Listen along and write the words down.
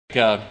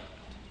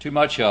Too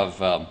much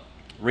of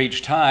Reed's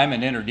time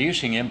in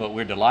introducing him, but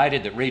we're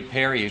delighted that Reed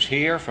Perry is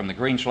here from the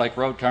Greens Lake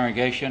Road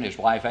congregation. His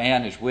wife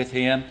Ann is with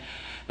him.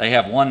 They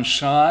have one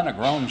son, a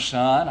grown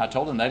son. I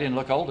told them they didn't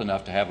look old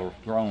enough to have a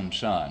grown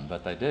son,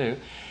 but they do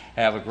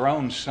have a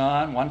grown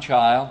son, one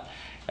child.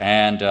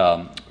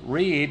 And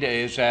Reed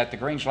is at the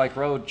Greens Lake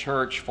Road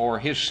Church for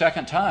his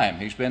second time.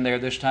 He's been there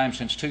this time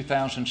since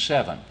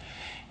 2007.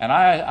 And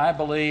I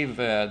believe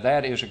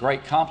that is a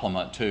great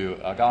compliment to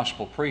a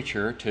gospel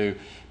preacher to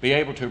be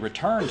able to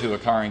return to a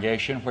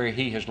congregation where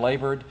he has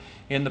labored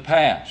in the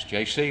past.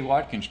 J.C.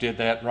 Watkins did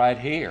that right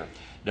here.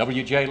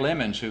 W.J.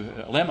 Lemons,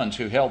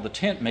 who held the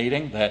tent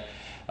meeting that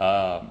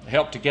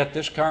helped to get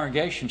this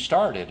congregation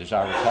started, as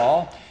I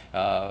recall,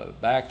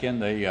 back in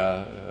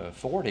the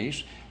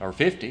 40s or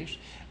 50s.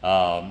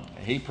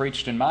 He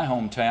preached in my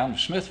hometown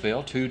of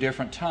Smithville 2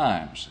 different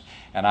times.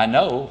 And I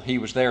know he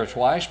was there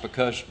twice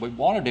because we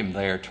wanted him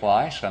there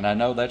twice, and I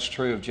know that's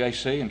true of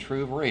J.C. and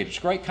true of Reed. It's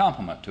a great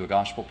compliment to a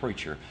gospel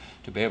preacher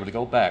to be able to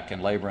go back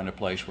and labor in a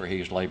place where he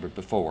has labored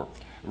before.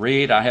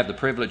 Reed, I have the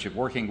privilege of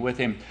working with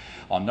him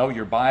on Know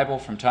Your Bible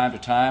from time to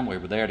time. We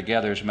were there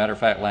together, as a matter of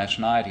fact, last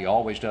night. He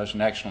always does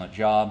an excellent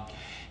job.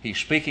 He's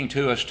speaking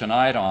to us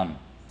tonight on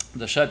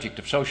the subject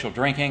of social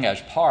drinking as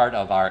part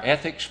of our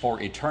Ethics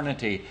for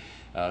Eternity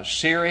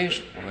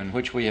series in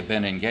which we have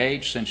been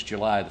engaged since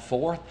July the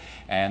 4th,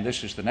 and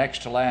this is the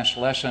next to last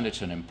lesson.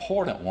 It's an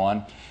important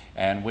one,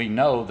 and we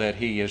know that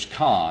he is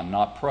con,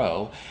 not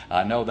pro.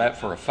 I know that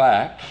for a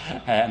fact,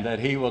 and that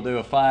he will do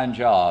a fine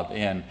job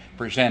in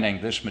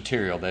presenting this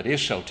material that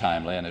is so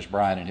timely, and as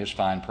Brian in his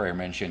fine prayer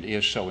mentioned,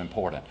 is so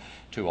important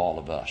to all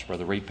of us.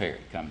 Brother Reed Perry,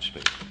 come and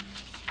speak.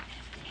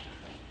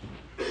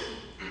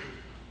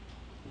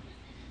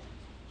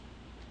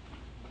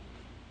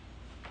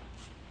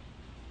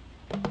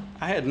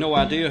 I had no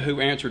idea who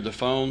answered the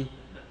phone,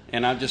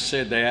 and I just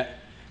said that.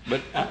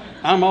 But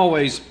I'm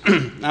always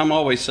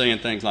saying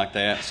things like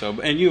that.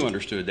 So, and you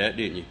understood that,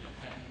 didn't you?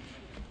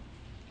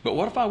 But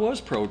what if I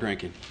was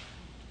pro-drinking?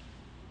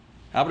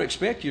 I would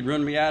expect you'd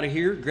run me out of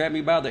here, grab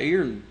me by the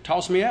ear, and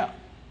toss me out.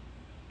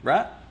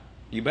 Right?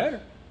 You better.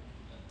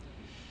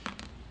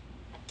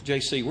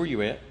 JC, where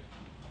you at?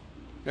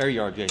 There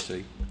you are,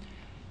 JC.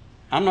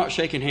 I'm not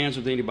shaking hands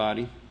with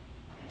anybody.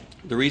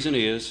 The reason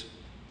is,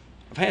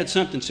 I've had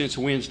something since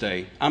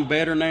Wednesday. I'm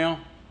better now,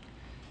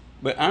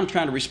 but I'm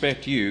trying to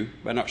respect you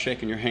by not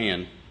shaking your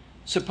hand.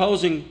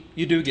 Supposing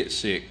you do get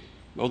sick,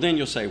 well, then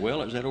you'll say,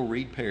 well, it was that old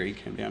Reed Perry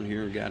came down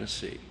here and got us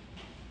sick.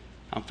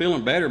 I'm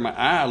feeling better. My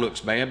eye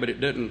looks bad, but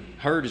it doesn't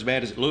hurt as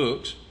bad as it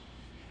looks.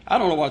 I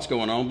don't know what's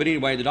going on, but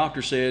anyway, the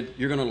doctor said,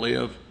 you're going to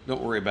live.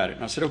 Don't worry about it.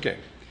 And I said, okay.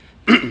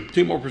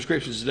 2 more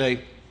prescriptions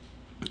today,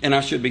 and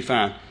I should be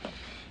fine.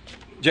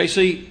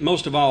 JC,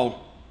 most of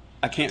all,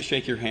 I can't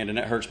shake your hand, and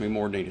that hurts me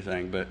more than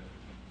anything, but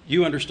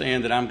you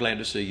understand that I'm glad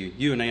to see you,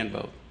 you and Ann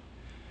both.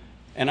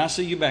 And I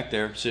see you back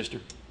there, sister.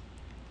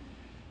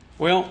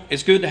 Well,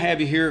 it's good to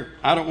have you here.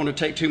 I don't want to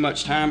take too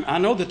much time. I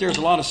know that there's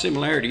a lot of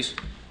similarities,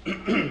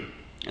 and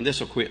this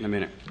will quit in a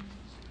minute.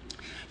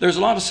 There's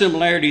a lot of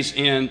similarities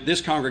in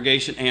this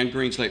congregation and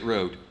Greens Lake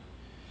Road.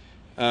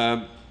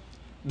 The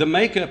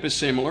makeup is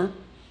similar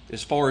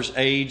as far as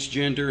age,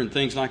 gender, and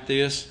things like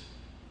this.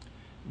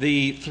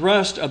 The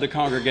thrust of the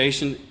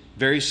congregation,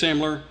 very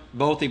similar,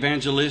 both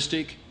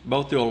evangelistic,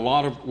 both do a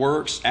lot of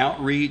works,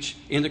 outreach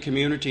in the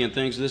community and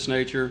things of this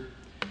nature.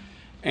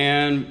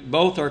 And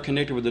both are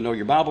connected with the Know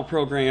Your Bible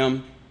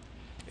program.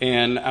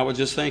 And I was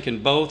just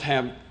thinking both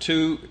have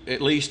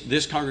at least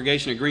this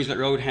congregation at Greens Lake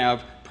Road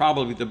have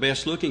probably the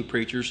best looking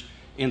preachers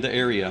in the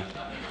area.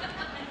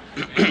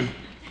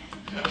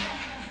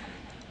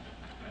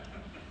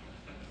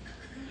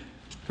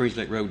 Greens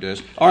Lake Road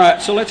does. All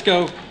right, so let's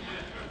go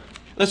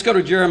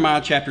to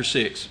Jeremiah chapter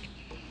 6.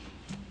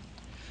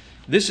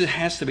 This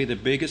has to be the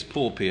biggest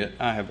pulpit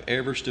I have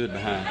ever stood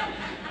behind.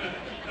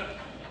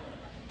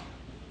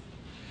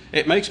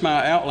 It makes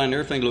my outline and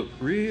everything look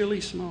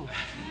really small.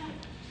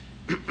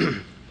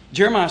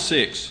 Jeremiah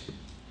 6,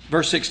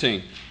 verse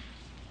 16.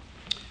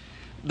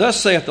 Thus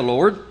saith the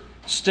Lord,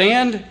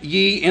 stand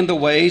ye in the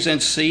ways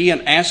and see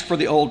and ask for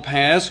the old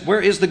paths.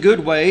 Where is the good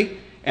way?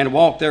 And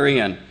walk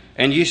therein.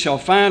 And ye shall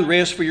find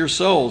rest for your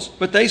souls.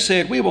 But they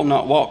said, we will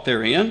not walk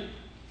therein.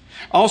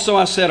 Also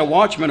I set a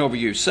watchman over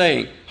you,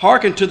 saying,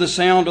 hearken to the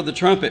sound of the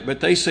trumpet.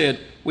 But they said,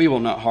 we will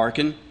not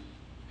hearken.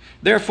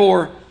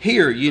 Therefore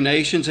hear, ye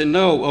nations, and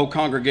know, O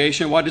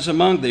congregation, what is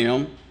among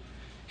them.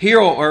 Hear,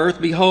 O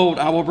earth, behold,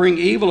 I will bring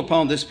evil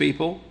upon this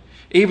people,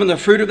 even the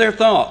fruit of their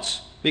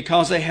thoughts,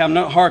 because they have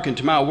not hearkened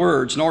to my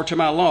words, nor to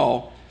my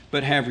law,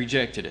 but have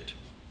rejected it.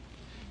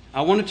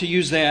 I wanted to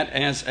use that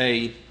as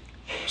a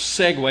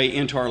segue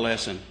into our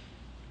lesson.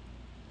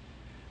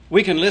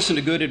 We can listen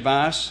to good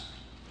advice,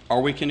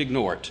 or we can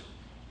ignore it.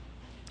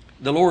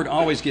 The Lord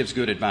always gives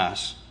good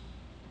advice.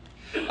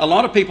 A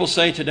lot of people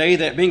say today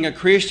that being a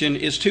Christian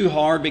is too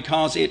hard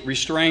because it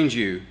restrains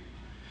you.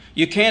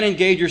 You can't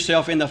engage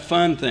yourself in the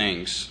fun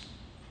things.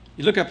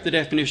 You look up the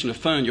definition of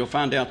fun, you'll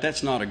find out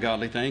that's not a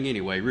godly thing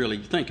anyway, really.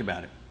 Think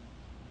about it.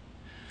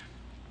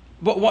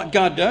 But what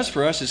God does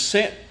for us is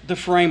set the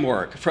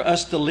framework for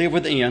us to live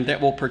within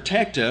that will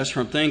protect us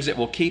from things that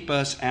will keep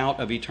us out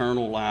of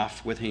eternal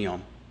life with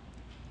Him.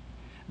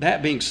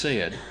 That being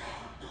said,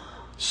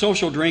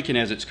 social drinking,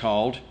 as it's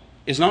called,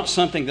 is not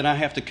something that I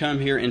have to come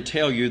here and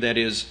tell you that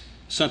is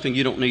something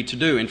you don't need to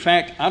do. In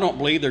fact, I don't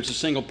believe there's a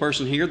single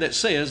person here that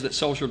says that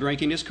social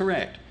drinking is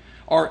correct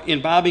or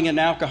imbibing in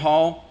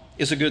alcohol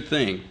is a good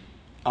thing.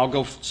 I'll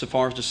go so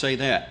far as to say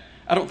that.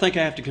 I don't think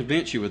I have to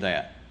convince you of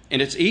that.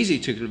 And it's easy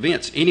to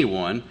convince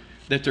anyone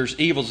that there's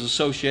evils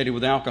associated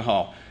with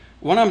alcohol.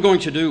 What I'm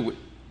going to do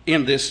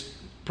in this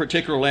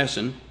particular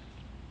lesson,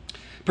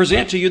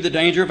 present to you the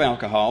danger of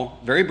alcohol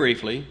very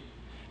briefly,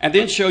 and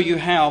then show you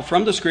how,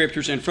 from the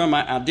Scriptures and from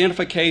my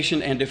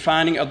identification and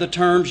defining of the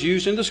terms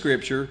used in the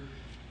Scripture,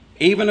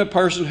 even a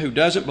person who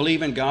doesn't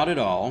believe in God at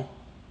all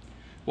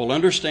will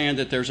understand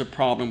that there's a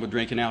problem with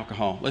drinking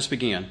alcohol. Let's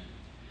begin.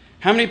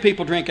 How many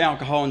people drink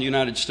alcohol in the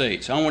United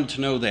States? I wanted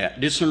to know that.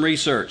 Did some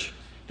research.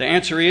 The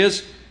answer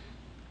is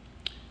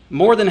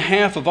more than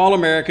half of all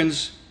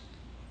Americans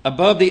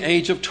above the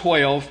age of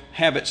 12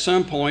 have at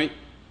some point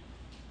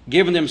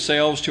given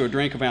themselves to a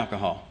drink of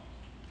alcohol.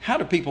 How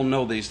do people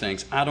know these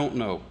things? I don't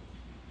know.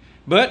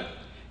 But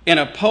in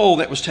a poll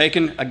that was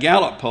taken, a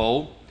Gallup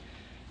poll,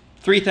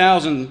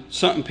 3,000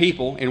 something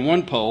people in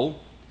one poll,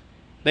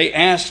 they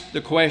asked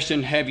the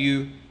question, have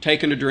you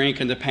taken a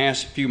drink in the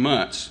past few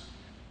months?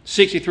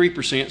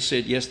 63%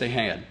 said yes, they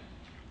had.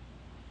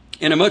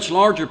 In a much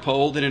larger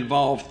poll that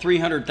involved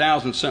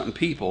 300,000 something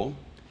people,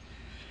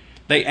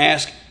 they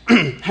asked,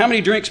 how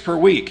many drinks per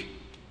week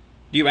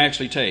do you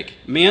actually take?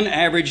 Men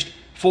averaged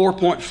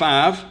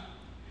 4.5.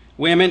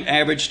 Women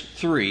averaged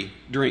 3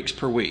 drinks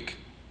per week.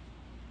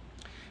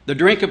 The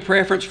drink of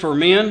preference for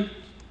men,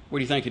 what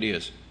do you think it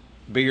is?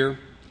 Beer.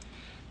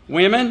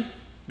 Women,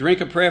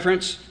 drink of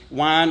preference,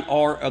 wine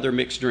or other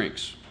mixed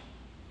drinks.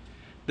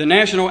 The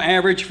national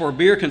average for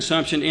beer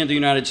consumption in the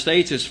United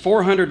States is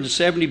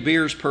 470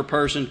 beers per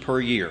person per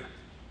year.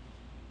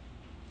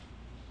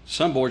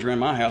 Some boys around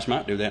my house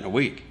might do that in a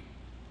week.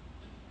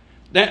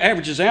 That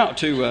averages out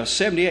to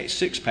 78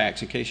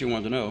 six-packs, in case you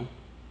wanted to know.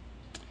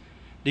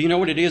 Do you know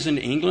what it is in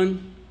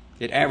England?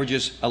 It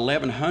averages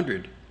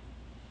 1,100.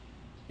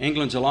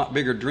 England's a lot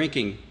bigger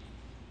drinking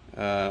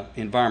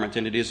environment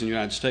than it is in the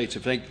United States,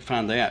 if they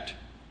find that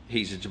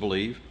easy to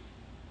believe.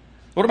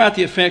 What about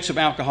the effects of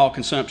alcohol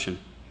consumption?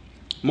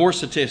 More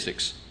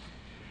statistics.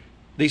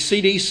 The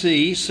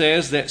CDC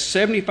says that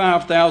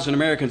 75,000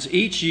 Americans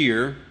each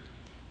year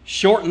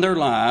shorten their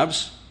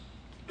lives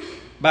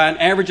by an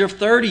average of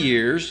 30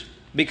 years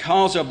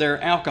because of their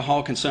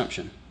alcohol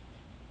consumption.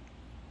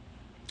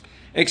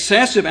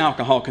 Excessive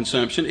alcohol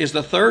consumption is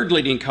the third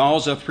leading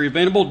cause of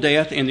preventable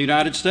death in the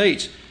United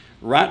States,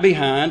 right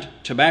behind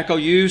tobacco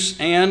use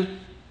and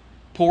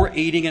poor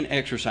eating and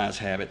exercise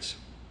habits.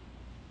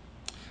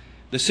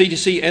 The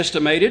CDC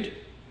estimated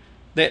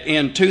that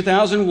in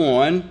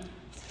 2001,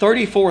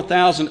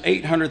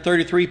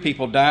 34,833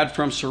 people died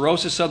from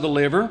cirrhosis of the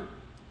liver,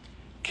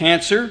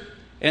 cancer,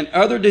 and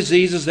other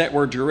diseases that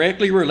were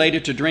directly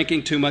related to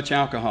drinking too much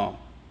alcohol.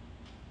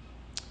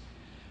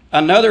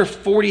 Another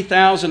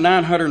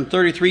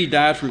 40,933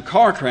 died from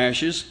car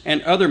crashes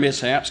and other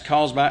mishaps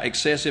caused by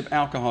excessive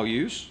alcohol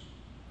use.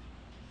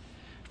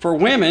 For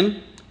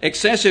women,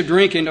 excessive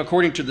drinking,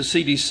 according to the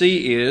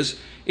CDC, is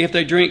if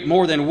they drink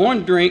more than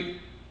 1 drink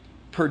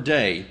per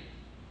day.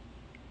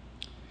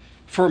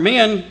 For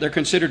men, they're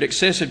considered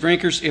excessive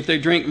drinkers if they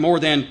drink more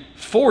than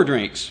 4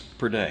 drinks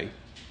per day.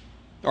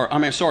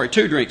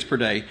 2 drinks per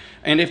day.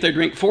 And if they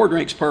drink 4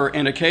 drinks per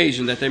an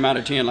occasion that they might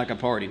attend, like a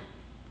party.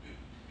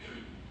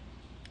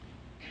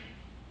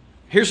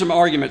 Here's some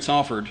arguments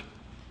offered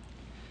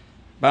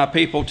by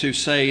people to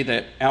say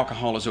that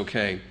alcohol is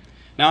okay.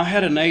 Now, I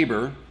had a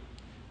neighbor,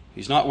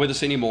 he's not with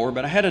us anymore,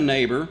 but I had a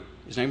neighbor,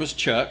 his name was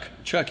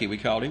Chucky we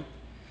called him.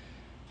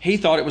 He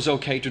thought it was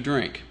okay to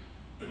drink.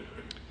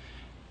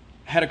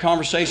 I had a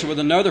conversation with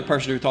another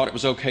person who thought it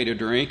was okay to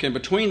drink, and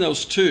between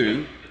those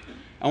two,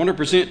 I want to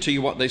present to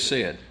you what they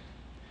said.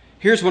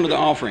 Here's one of the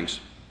offerings.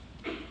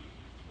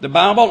 The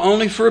Bible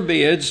only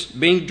forbids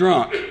being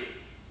drunk.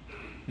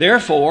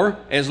 Therefore,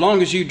 as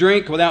long as you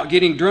drink without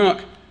getting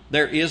drunk,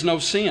 there is no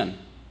sin.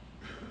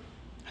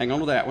 Hang on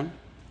to that one.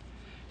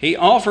 He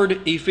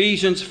offered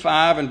Ephesians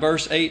 5 and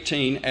verse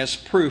 18 as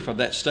proof of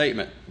that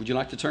statement. Would you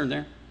like to turn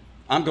there?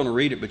 I'm going to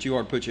read it, but you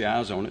ought to put your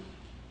eyes on it.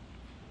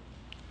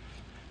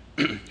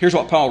 Here's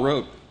what Paul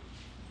wrote.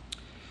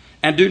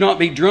 And do not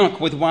be drunk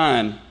with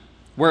wine,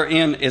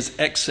 wherein is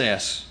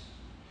excess,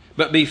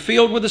 but be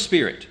filled with the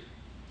Spirit.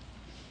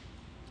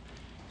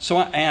 So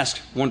I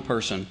asked one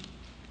person,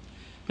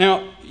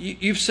 now,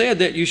 you've said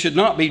that you should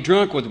not be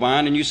drunk with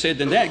wine, and you said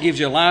then that gives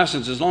you a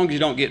license as long as you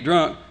don't get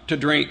drunk to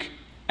drink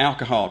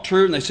alcohol.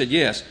 True? And they said,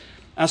 yes.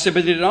 I said,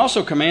 but it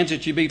also commands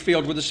that you be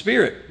filled with the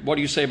Spirit. What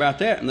do you say about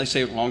that? And they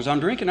say, as long as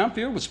I'm drinking, I'm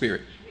filled with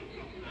Spirit.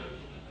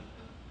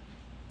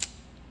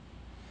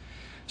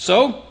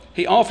 So,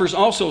 he offers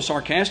also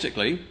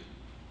sarcastically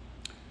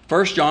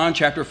 1 John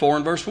chapter 4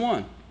 and verse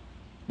 1,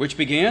 which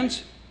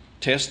begins,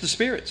 test the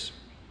spirits.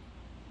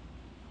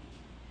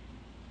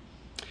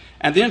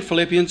 and then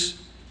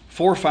Philippians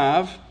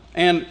 4:5,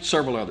 and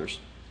several others.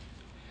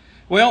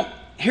 Well,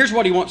 here's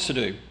what he wants to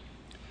do.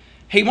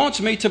 He wants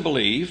me to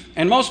believe,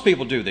 and most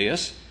people do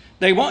this,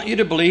 they want you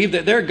to believe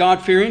that they're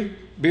God-fearing,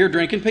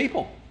 beer-drinking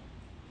people.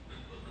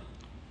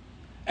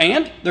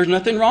 And there's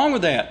nothing wrong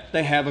with that.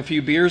 They have a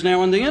few beers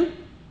now and then,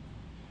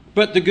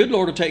 but the good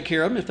Lord will take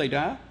care of them if they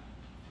die.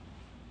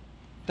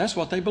 That's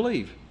what they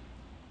believe.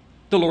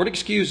 The Lord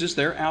excuses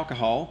their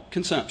alcohol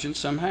consumption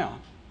somehow.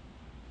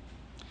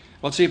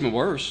 What's even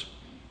worse,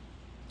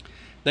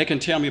 they can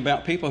tell me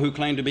about people who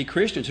claim to be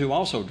Christians who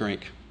also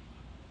drink.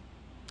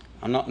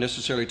 I'm not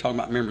necessarily talking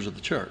about members of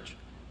the church,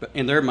 but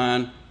in their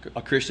mind,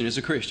 a Christian is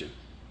a Christian.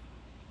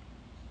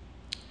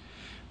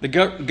 The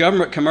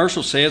government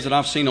commercial says that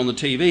I've seen on the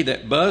TV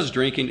that buzz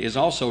drinking is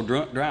also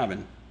drunk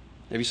driving.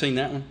 Have you seen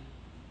that one?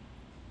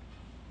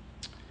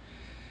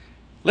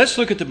 Let's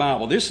look at the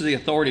Bible. This is the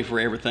authority for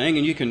everything,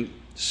 and you can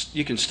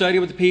study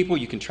with the people.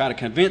 You can try to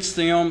convince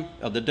them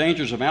of the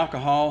dangers of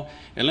alcohol.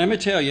 And let me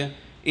tell you,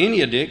 any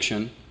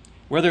addiction,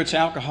 whether it's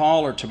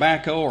alcohol or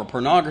tobacco or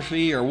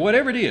pornography or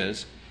whatever it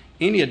is,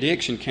 any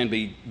addiction can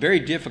be very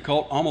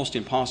difficult, almost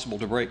impossible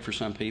to break for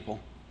some people.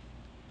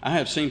 I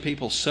have seen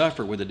people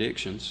suffer with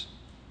addictions.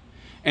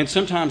 And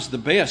sometimes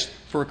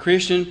for a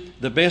Christian,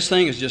 the best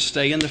thing is just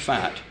stay in the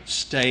fight.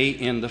 Stay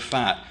in the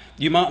fight.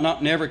 You might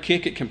not never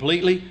kick it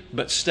completely,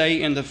 but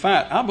stay in the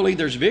fight. I believe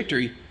there's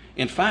victory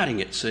in fighting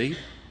it, see?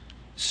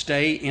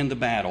 Stay in the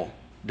battle.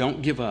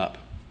 Don't give up.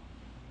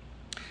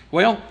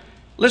 Well,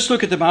 let's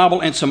look at the Bible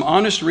and some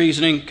honest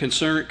reasoning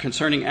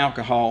concerning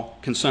alcohol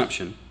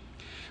consumption.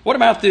 What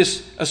about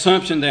this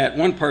assumption that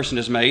one person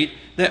has made,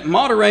 that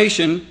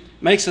moderation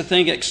makes a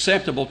thing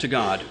acceptable to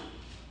God?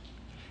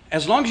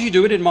 As long as you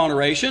do it in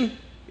moderation,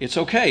 it's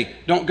okay.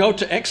 Don't go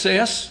to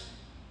excess.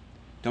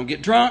 Don't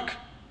get drunk.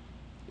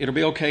 It'll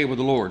be okay with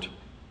the Lord.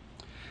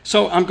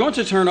 So I'm going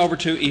to turn over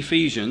to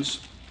Ephesians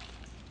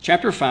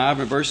chapter 5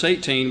 and verse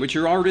 18, which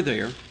you're already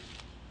there.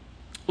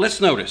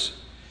 Let's notice.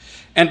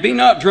 And be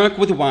not drunk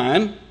with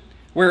wine,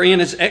 wherein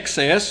is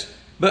excess,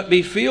 but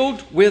be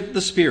filled with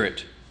the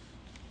Spirit.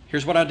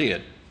 Here's what I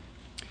did.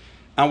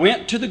 I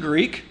went to the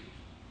Greek.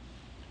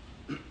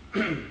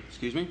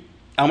 Excuse me.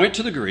 I went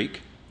to the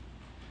Greek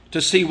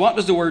to see what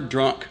does the word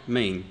drunk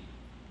mean.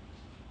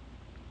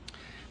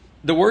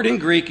 The word in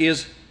Greek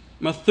is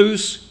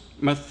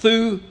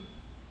methusko.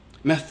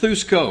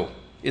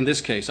 In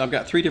this case, I've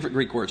got three different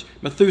Greek words.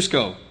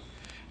 Methusko.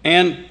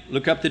 And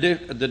look up the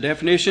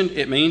definition.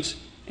 It means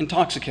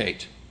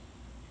intoxicate.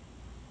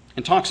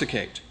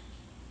 Intoxicate.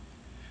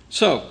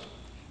 So,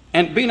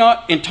 and be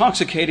not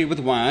intoxicated with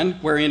wine,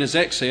 wherein is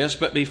excess,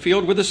 but be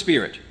filled with the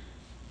Spirit.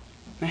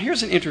 Now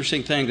here's an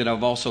interesting thing that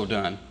I've also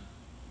done.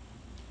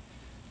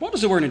 What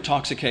does the word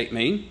intoxicate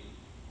mean?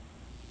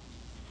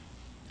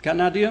 Got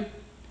an idea?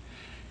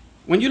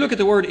 When you look at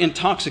the word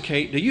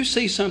intoxicate, do you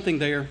see something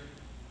there?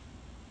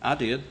 I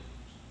did.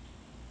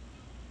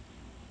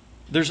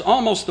 There's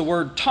almost the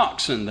word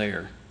toxin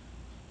there.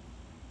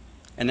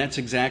 And that's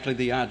exactly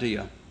the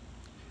idea.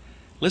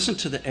 Listen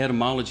to the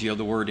etymology of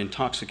the word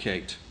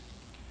intoxicate.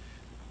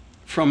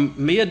 From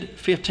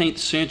mid-15th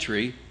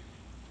century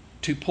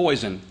to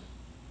poison.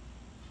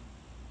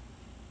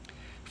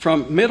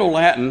 From Middle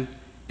Latin,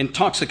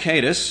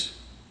 intoxicatus,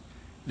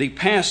 the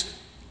past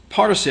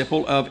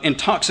participle of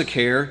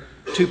intoxicare,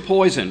 to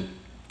poison.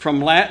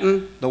 From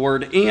Latin, the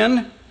word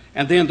in,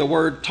 and then the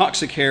word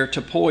toxicare,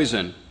 to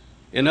poison.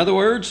 In other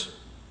words,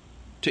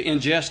 to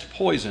ingest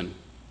poison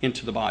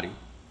into the body.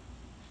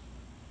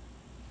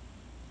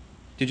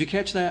 Did you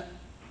catch that?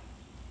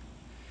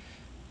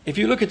 If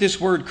you look at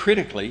this word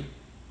critically,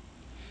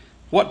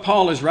 what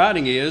Paul is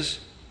writing is,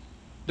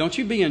 don't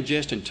you be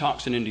ingesting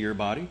toxin into your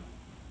body.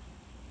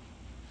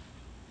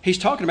 He's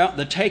talking about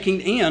the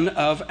taking in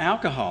of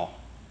alcohol.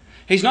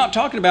 He's not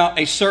talking about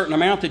a certain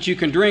amount that you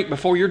can drink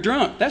before you're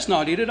drunk. That's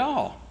not it at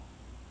all.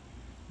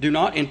 Do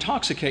not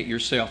intoxicate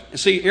yourself.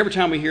 See, every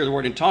time we hear the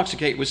word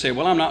intoxicate, we say,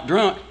 well, I'm not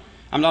drunk.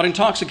 I'm not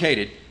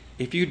intoxicated.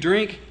 If you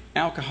drink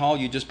alcohol,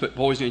 you just put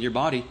poison in your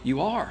body.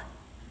 You are.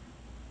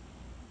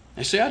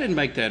 And see, I didn't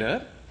make that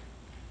up.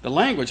 The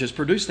language has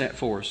produced that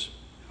for us.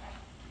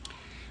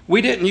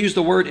 We didn't use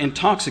the word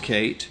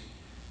intoxicate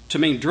to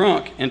mean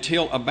drunk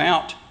until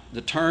about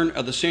the turn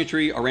of the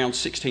century, around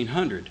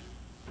 1600,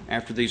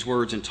 after these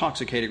words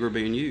intoxicated were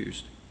being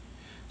used.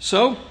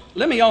 So,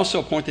 let me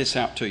also point this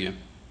out to you.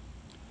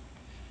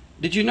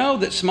 Did you know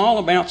that small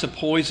amounts of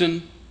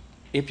poison,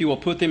 if you will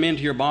put them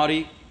into your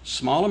body,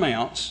 small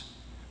amounts,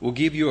 will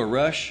give you a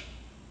rush?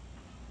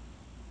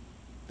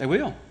 They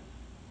will.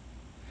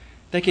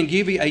 They can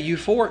give you a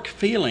euphoric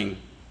feeling.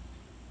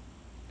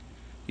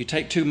 You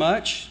take too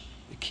much,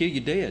 it'll kill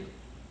you dead.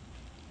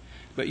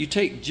 But you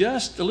take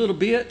just a little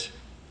bit,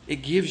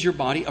 it gives your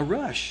body a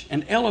rush,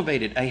 an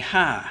elevated, a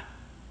high.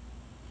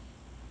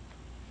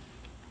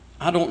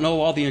 I don't know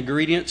all the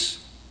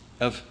ingredients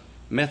of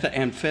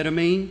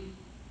methamphetamine,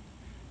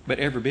 but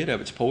every bit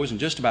of it's poison.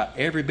 Just about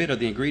every bit of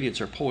the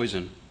ingredients are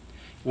poison.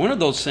 One of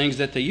those things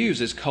that they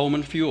use is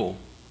Coleman fuel.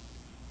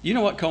 You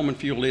know what Coleman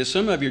fuel is.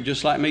 Some of you are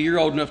just like me. You're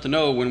old enough to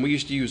know when we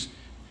used to use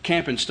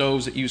camping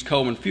stoves that use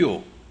coal and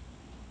fuel.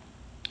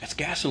 It's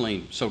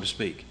gasoline, so to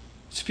speak.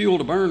 It's fuel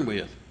to burn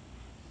with.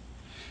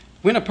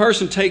 When a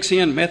person takes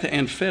in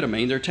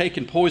methamphetamine, they're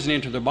taking poison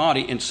into their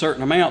body in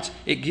certain amounts.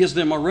 It gives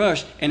them a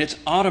rush, and it's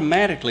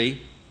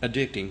automatically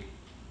addicting.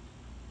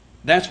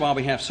 That's why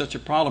we have such a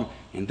problem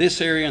in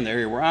this area, in the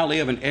area where I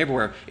live, and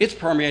everywhere. It's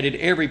permeated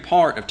every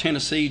part of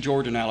Tennessee,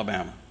 Georgia, and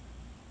Alabama.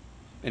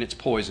 And it's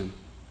poison.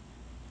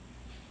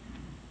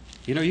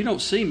 You know, you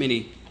don't see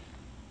many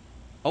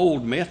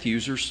old meth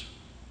users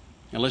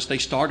unless they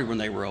started when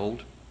they were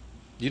old.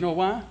 Do you know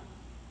why?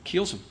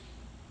 Kills them.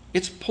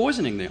 It's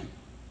poisoning them.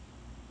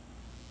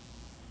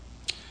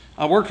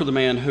 I worked with a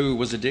man who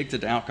was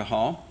addicted to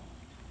alcohol.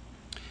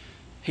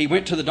 He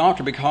went to the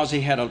doctor because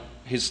he had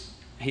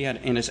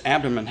in his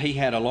abdomen, he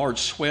had a large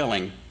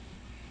swelling,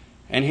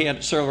 and he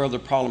had several other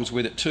problems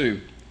with it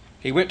too.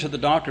 He went to the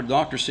doctor. The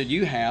doctor said,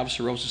 "You have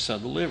cirrhosis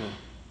of the liver."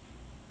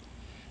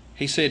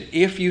 He said,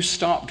 "If you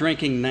stop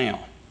drinking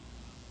now,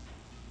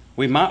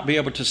 we might be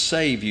able to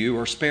save you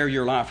or spare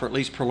your life or at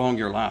least prolong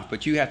your life,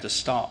 but you have to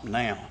stop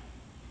now."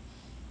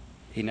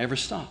 He never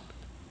stopped.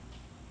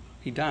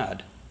 He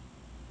died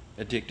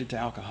addicted to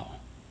alcohol.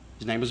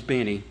 His name was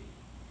Benny.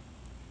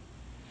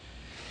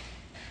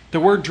 The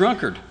word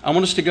drunkard, I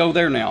want us to go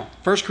there now.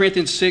 1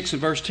 Corinthians 6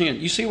 and verse 10.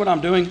 You see what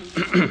I'm doing?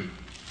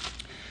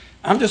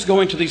 I'm just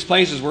going to these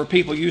places where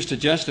people used to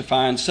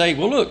justify and say,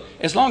 well, look,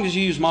 as long as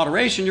you use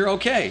moderation, you're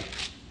okay.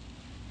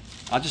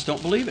 I just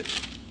don't believe it.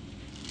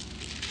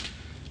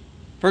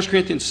 1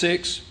 Corinthians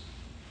 6,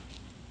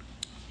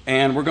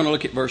 and we're going to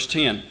look at verse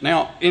 10.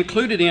 Now,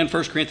 included in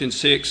 1 Corinthians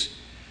 6,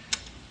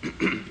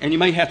 and you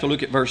may have to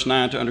look at verse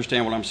 9 to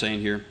understand what I'm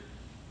saying here.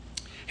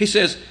 He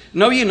says,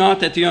 "Know ye not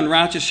that the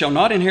unrighteous shall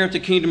not inherit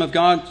the kingdom of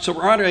God?" So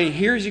right away,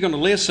 here he's going to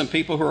list some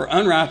people who are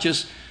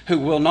unrighteous who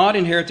will not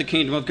inherit the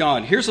kingdom of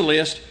God. Here's a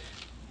list.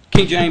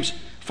 King James: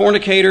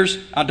 fornicators,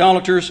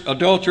 idolaters,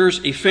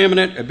 adulterers,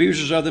 effeminate,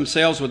 abusers of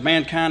themselves with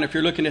mankind. If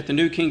you're looking at the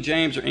New King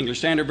James or English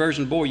Standard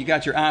Version, boy, you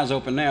got your eyes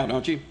open now,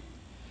 don't you?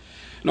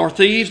 "Nor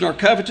thieves, nor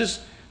covetous,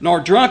 nor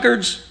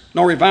drunkards,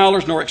 nor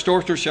revilers, nor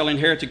extortioners shall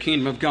inherit the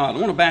kingdom of God." I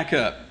want to back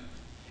up.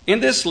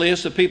 In this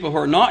list of people who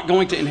are not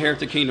going to inherit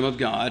the kingdom of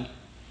God,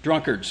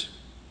 drunkards.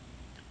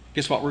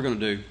 Guess what we're going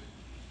to do?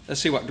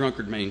 Let's see what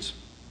drunkard means.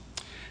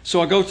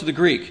 So I go to the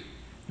Greek.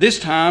 This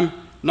time,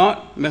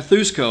 not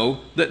methusko,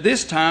 but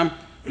this time,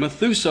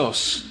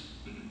 methusos.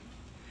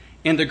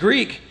 In the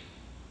Greek,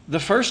 the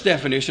first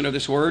definition of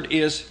this word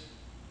is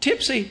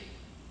tipsy.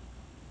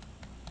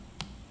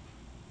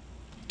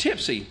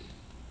 Tipsy.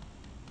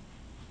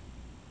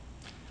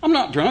 I'm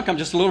not drunk, I'm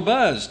just a little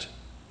buzzed.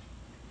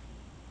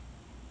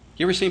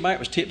 You ever seen anybody that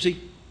was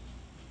tipsy?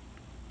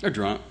 They're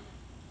drunk.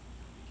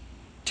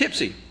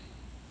 Tipsy.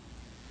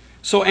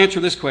 So answer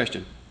this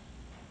question.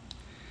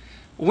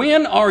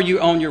 When are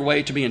you on your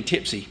way to being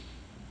tipsy?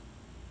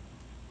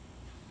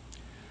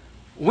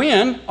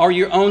 When are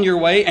you on your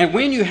way, and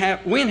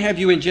when have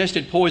you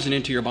ingested poison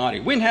into your body?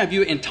 When have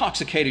you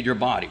intoxicated your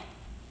body?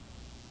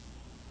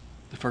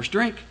 The first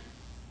drink.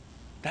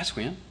 That's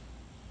when.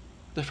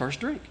 The first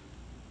drink.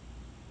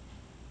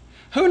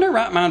 Who in their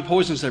right mind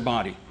poisons their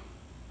body?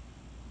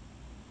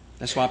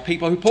 That's why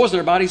people who poison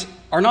their bodies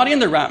are not in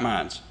their right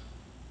minds.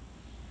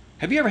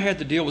 Have you ever had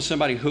to deal with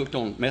somebody hooked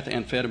on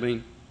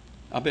methamphetamine?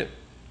 I bet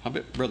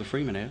Brother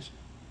Freeman has.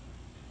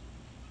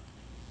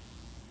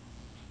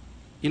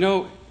 You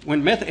know,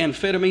 when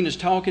methamphetamine is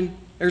talking,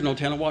 there's no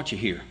telling what you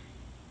hear.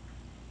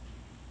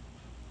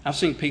 I've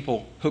seen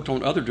people hooked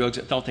on other drugs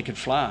that thought they could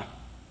fly.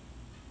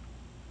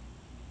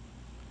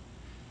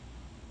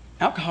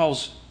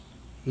 Alcohol's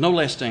no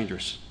less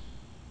dangerous.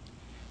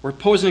 We're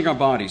poisoning our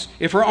bodies.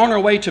 If we're on our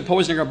way to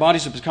poisoning our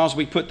bodies, it's because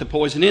we put the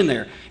poison in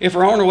there. If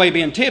we're on our way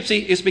being tipsy,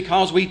 it's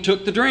because we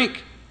took the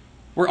drink.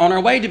 We're on our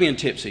way to being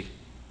tipsy.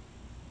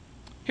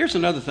 Here's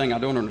another thing I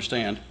don't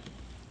understand.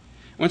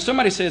 When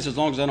somebody says, as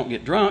long as I don't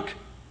get drunk,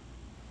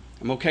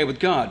 I'm okay with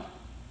God.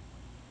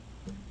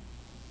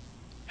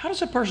 How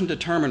does a person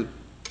determine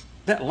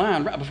that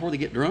line right before they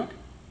get drunk?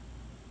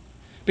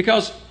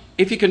 Because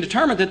if you can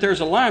determine that there's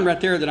a line right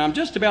there that I'm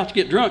just about to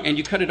get drunk and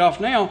you cut it off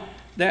now,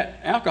 that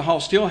alcohol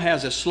still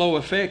has a slow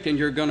effect and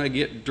you're going to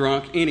get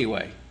drunk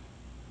anyway.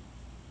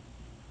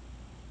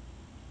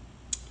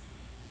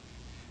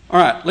 All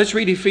right, let's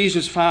read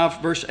Ephesians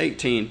 5, verse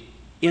 18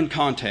 in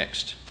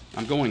context.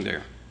 I'm going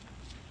there.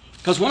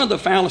 Because one of the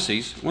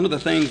fallacies, one of the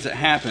things that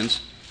happens,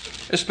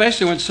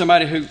 especially when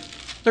somebody who,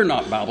 they're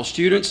not Bible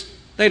students,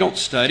 they don't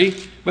study,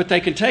 but they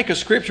can take a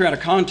scripture out of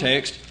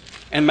context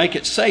and make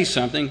it say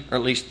something, or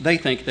at least they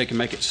think they can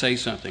make it say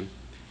something.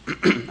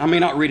 I may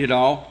not read it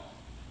all,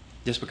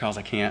 just because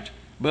I can't.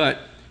 But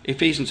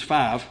Ephesians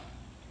 5,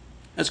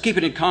 let's keep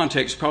it in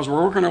context because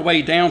we're working our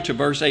way down to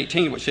verse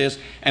 18, which says,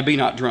 "And be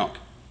not drunk."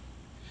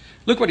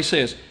 Look what he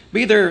says.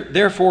 "Be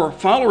therefore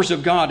followers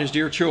of God as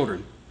dear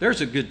children." There's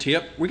a good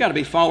tip. We got to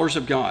be followers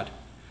of God.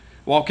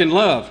 "Walk in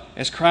love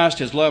as Christ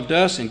has loved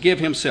us and give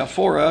himself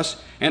for us,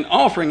 an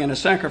offering and a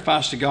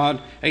sacrifice to God,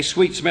 a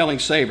sweet-smelling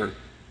savor."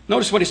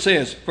 Notice what he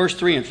says, verse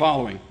 3 and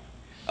following.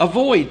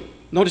 Avoid.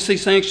 Notice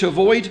these things to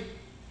avoid.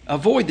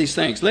 Avoid these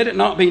things. Let it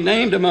not be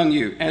named among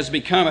you as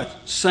becometh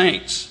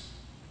saints.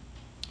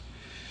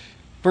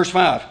 Verse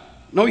 5.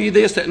 Know ye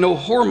this, that no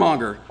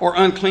whoremonger or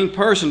unclean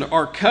person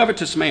or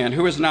covetous man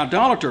who is an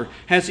idolater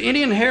has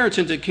any inheritance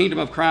in the kingdom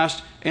of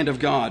Christ and of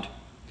God.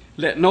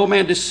 Let no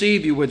man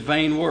deceive you with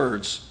vain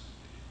words.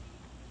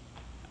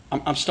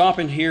 I'm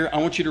stopping here. I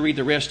want you to read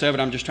the rest of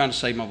it. I'm just trying to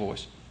save my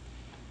voice.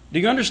 Do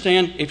you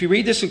understand? If you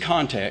read this in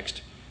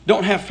context,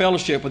 don't have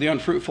fellowship with the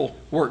unfruitful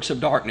works of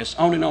darkness.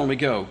 On and on we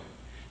go.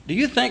 Do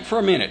you think for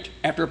a minute,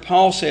 after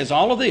Paul says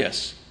all of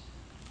this,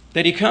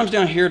 that he comes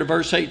down here to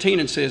verse 18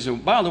 and says, oh,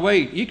 by the way,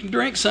 you can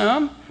drink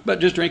some, but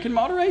just drink in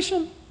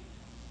moderation?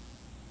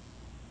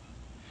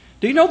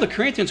 Do you know the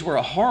Corinthians were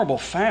a horrible,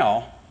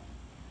 foul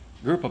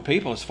group of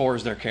people as far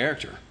as their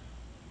character?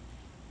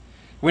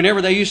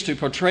 Whenever they used to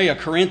portray a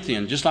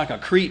Corinthian, just like a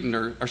Cretan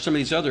or some of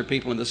these other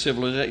people in the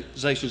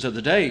civilizations of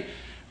the day,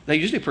 they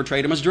usually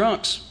portrayed them as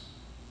drunks.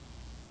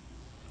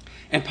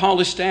 And Paul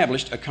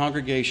established a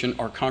congregation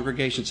or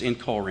congregations in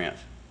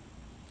Corinth.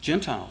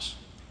 Gentiles.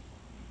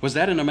 Was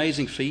that an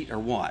amazing feat or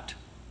what?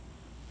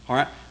 All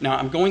right. Now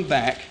I'm going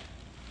back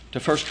to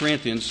 1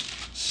 Corinthians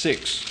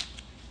 6.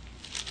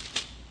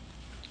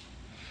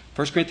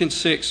 1 Corinthians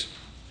 6.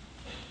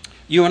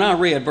 You and I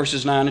read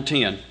verses 9 and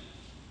 10.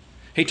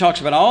 He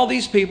talks about all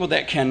these people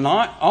that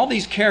cannot, all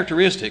these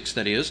characteristics,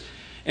 that is,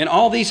 and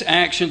all these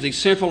actions, these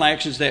sinful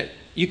actions that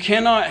you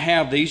cannot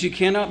have these, you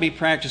cannot be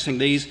practicing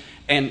these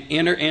and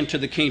enter into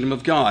the kingdom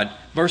of God.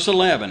 Verse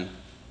 11.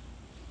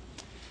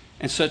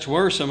 And such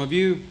were some of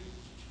you.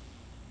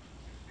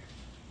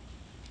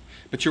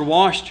 But you're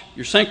washed,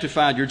 you're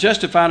sanctified, you're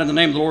justified in the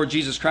name of the Lord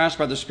Jesus Christ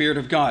by the Spirit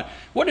of God.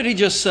 What did he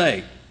just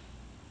say?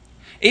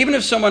 Even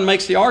if someone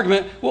makes the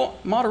argument, well,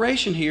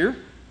 moderation here,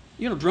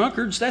 you know,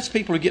 drunkards, that's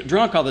people who get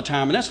drunk all the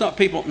time. And that's not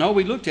people, no,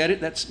 we looked at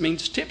it, that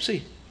means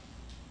tipsy.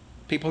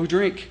 People who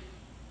drink.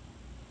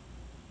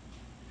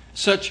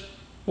 Such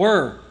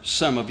were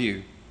some of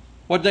you.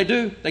 What did they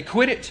do? They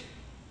quit it.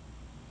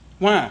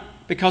 Why?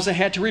 Because they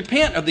had to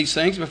repent of these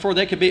things before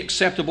they could be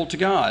acceptable to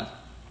God.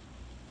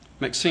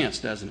 Makes sense,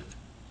 doesn't it?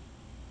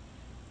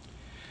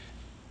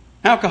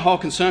 Alcohol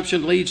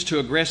consumption leads to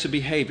aggressive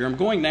behavior. I'm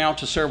going now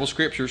to several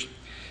scriptures.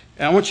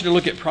 And I want you to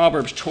look at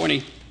Proverbs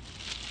 20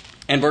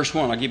 and verse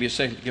 1. I'll give you a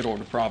second to get over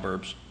to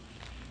Proverbs.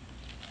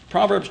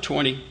 Proverbs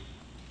 20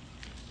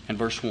 and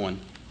verse 1.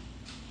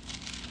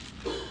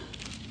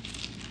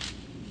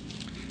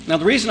 Now,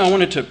 the reason I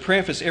wanted to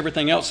preface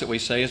everything else that we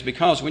say is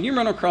because when you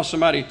run across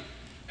somebody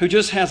who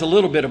just has a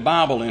little bit of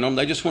Bible in them,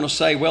 they just want to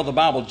say, well, the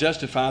Bible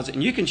justifies it,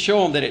 and you can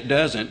show them that it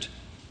doesn't,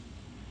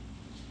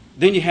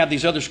 then you have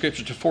these other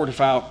scriptures to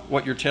fortify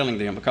what you're telling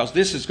them, because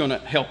this is going to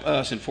help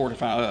us and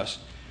fortify us.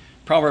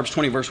 Proverbs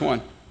 20, verse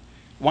 1.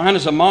 Wine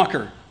is a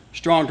mocker,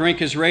 strong drink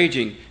is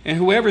raging, and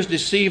whoever is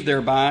deceived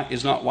thereby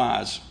is not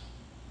wise.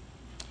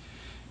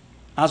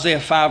 Isaiah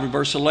 5 and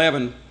verse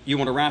 11, you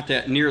want to write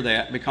that near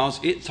that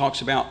because it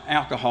talks about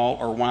alcohol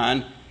or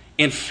wine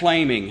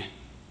inflaming.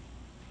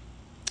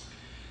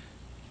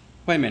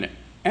 Wait a minute.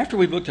 After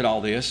we've looked at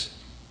all this,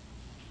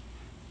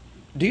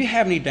 do you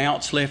have any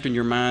doubts left in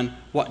your mind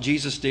what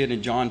Jesus did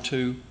in John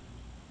 2?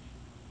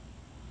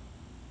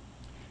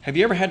 Have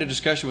you ever had a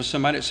discussion with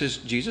somebody that says,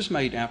 Jesus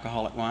made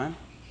alcoholic wine?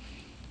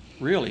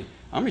 Really?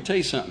 I'm going to tell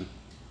you something.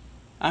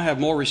 I have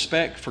more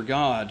respect for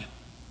God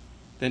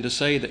than to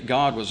say that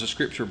God was a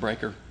scripture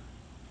breaker.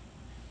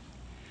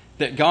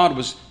 That God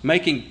was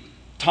making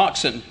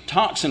toxin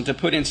to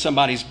put in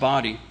somebody's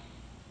body.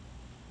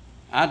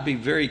 I'd be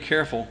very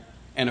careful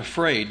and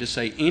afraid to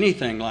say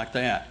anything like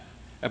that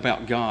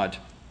about God.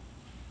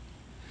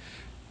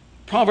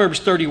 Proverbs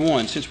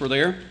 31, since we're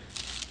there,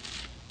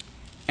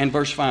 and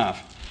verse 5.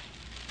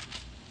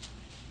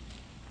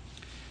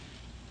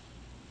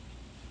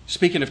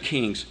 Speaking of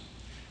kings,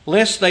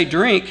 lest they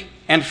drink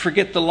and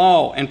forget the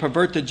law and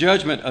pervert the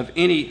judgment of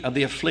any of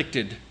the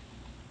afflicted.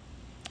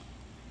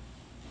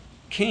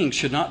 Kings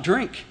should not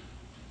drink.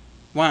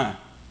 Why?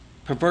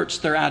 Perverts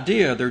their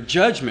idea, their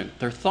judgment,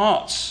 their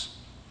thoughts.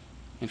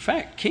 In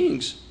fact,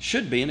 kings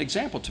should be an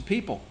example to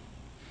people.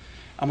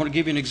 I'm going to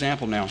give you an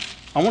example now.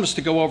 I want us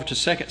to go over to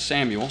 2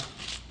 Samuel.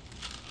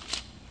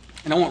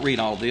 And I won't read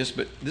all this,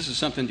 but this is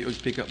something that you'll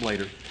pick up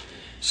later.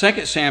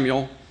 2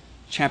 Samuel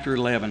chapter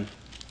 11.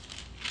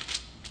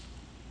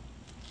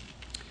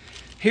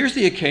 Here's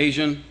the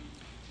occasion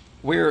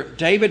where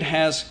David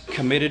has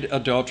committed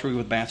adultery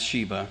with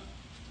Bathsheba.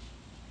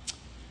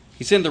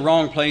 He's in the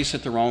wrong place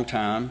at the wrong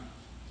time.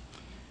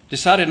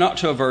 Decided not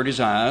to avert his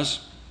eyes.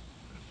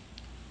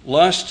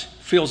 Lust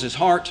fills his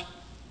heart.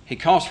 He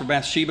calls for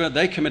Bathsheba.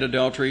 They commit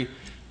adultery.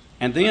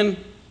 And then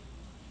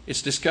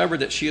it's discovered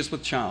that she is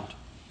with child.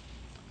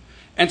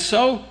 And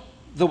so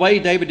the way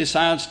David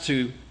decides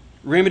to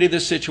remedy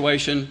this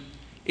situation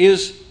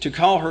is to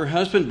call her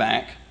husband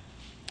back.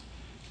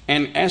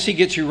 And as he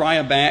gets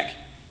Uriah back,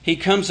 he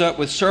comes up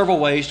with several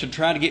ways to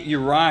try to get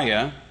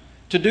Uriah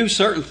to do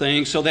certain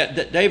things so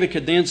that David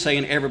could then say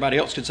and everybody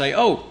else could say,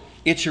 oh,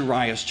 it's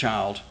Uriah's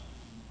child.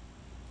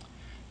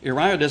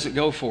 Uriah doesn't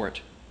go for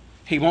it.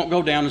 He won't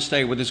go down and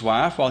stay with his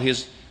wife while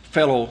his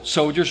fellow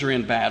soldiers are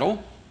in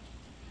battle.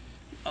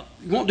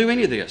 You won't do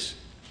any of this.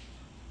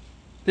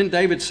 Then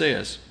David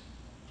says,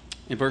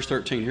 in verse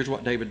 13, here's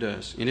what David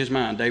does. In his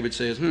mind, David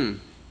says,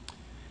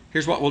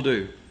 here's what we'll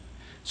do.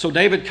 So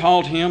David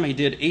called him, he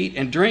did eat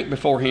and drink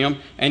before him,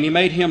 and he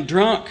made him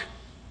drunk.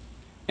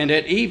 And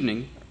at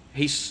evening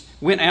he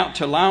went out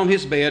to lie on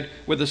his bed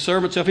with the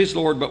servants of his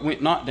Lord, but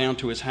went not down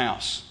to his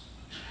house.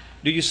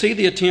 Do you see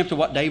the attempt of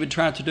what David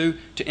tried to do?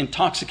 To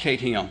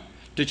intoxicate him,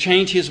 to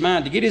change his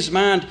mind, to get his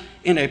mind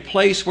in a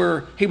place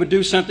where he would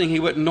do something he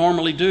wouldn't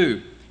normally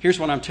do. Here's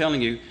what I'm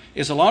telling you,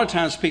 is a lot of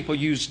times people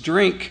use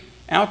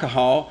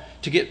alcohol,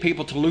 to get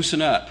people to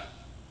loosen up,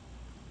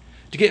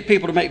 to get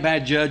people to make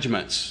bad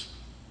judgments.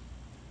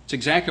 It's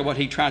exactly what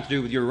he tried to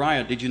do with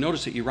Uriah. Did you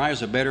notice that Uriah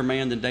is a better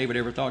man than David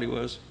ever thought he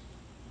was?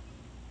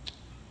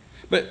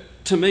 But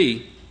to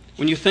me,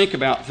 when you think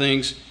about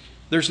things,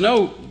 there's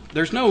no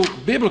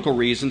biblical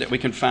reason that we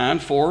can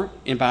find for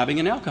imbibing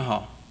in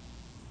alcohol.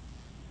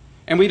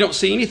 And we don't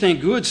see anything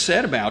good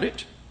said about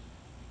it.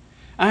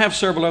 I have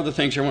several other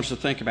things I want us to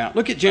think about.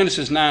 Look at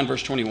Genesis 9,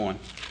 verse 21.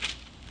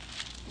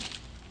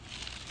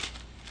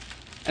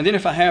 And then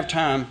if I have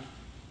time,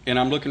 and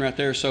I'm looking right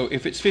there, so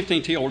if it's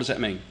 15 till, what does that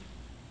mean?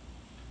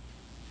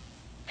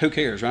 Who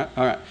cares, right?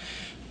 All right.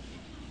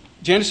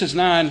 Genesis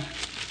 9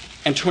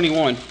 and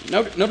 21.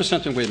 Notice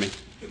something with me.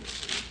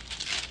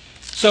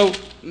 So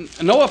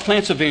Noah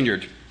plants a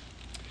vineyard.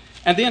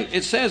 And then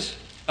it says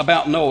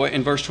about Noah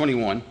in verse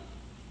 21,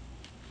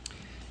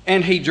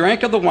 and he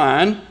drank of the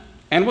wine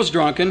and was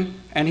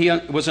drunken, and he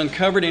was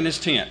uncovered in his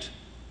tent.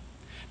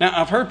 Now,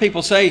 I've heard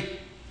people say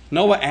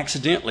Noah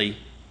accidentally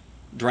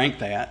drank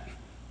that.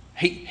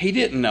 He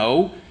didn't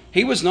know.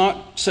 He was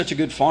not such a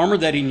good farmer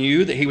that he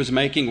knew that he was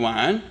making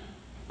wine.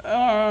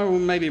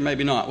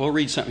 Maybe not. We'll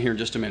read something here in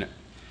just a minute.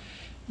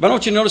 But I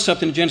want you to notice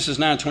something in Genesis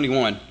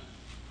 9:21.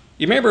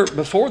 You remember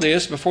before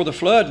the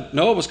flood,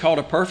 Noah was called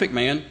a perfect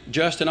man,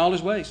 just in all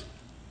his ways.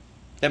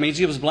 That means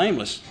he was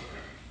blameless.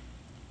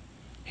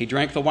 He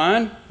drank the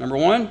wine, number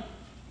one.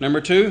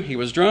 Number two, he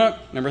was drunk.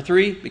 Number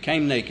three,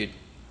 became naked.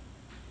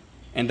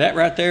 And that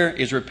right there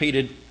is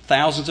repeated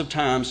thousands of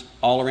times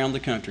all around the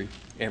country,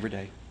 every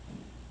day.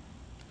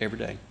 Every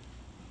day.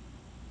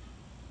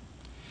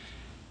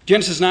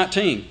 Genesis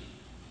 19,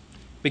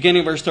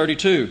 beginning verse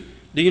 32.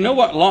 Do you know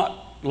what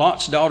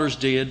Lot's daughters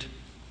did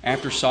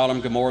after Sodom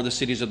and Gomorrah, the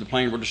cities of the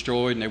plain, were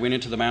destroyed, and they went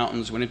into the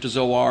mountains, went into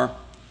Zoar?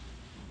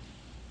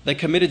 They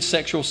committed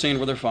sexual sin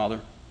with their father.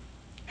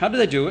 How did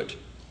they do it?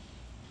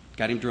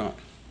 Got him drunk.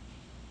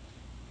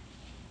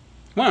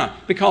 Why?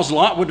 Because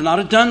Lot would not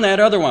have done that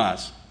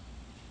otherwise.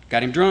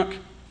 Got him drunk.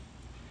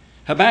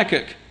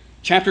 Habakkuk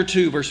chapter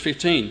 2, verse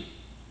 15.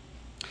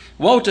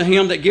 Woe to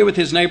him that giveth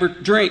his neighbor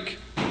drink,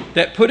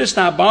 that puttest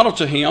thy bottle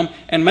to him,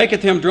 and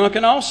maketh him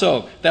drunken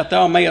also, that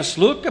thou mayest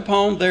look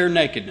upon their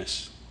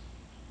nakedness.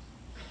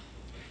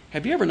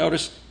 Have you ever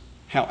noticed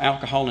how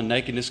alcohol and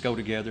nakedness go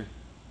together?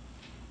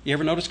 You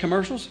ever notice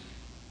commercials?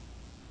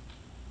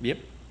 Yep,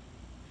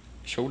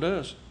 sure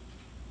does.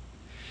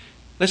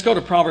 Let's go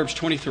to Proverbs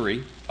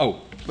 23.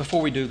 Oh,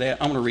 before we do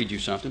that, I'm going to read you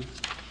something.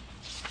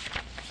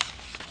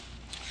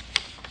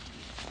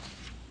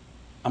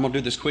 I'm going to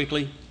do this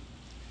quickly.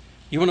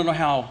 You want to know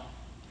how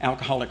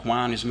alcoholic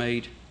wine is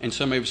made? And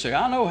some of you say,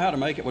 I know how to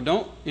make it. Well,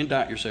 don't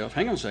indict yourself.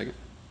 Hang on a second.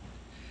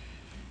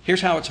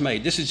 Here's how it's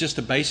made. This is just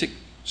a basic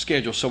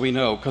schedule so we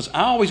know, because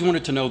I always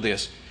wanted to know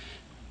this.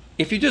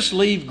 If you just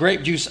leave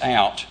grape juice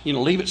out,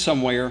 leave it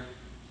somewhere,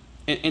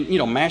 and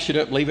mash it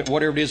up, leave it,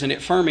 whatever it is, and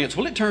it ferments,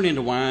 will it turn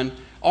into wine?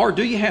 Or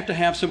do you have to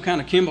have some kind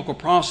of chemical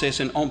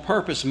process and on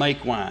purpose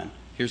make wine?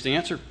 Here's the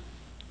answer.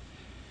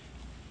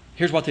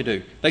 Here's what they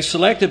do. They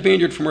select a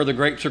vineyard from where the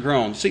grapes are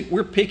grown. See,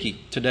 we're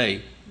picky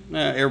today.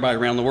 Everybody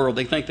around the world,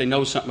 they think they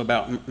know something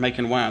about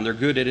making wine. They're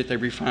good at it. They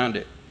refined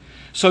it.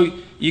 So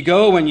you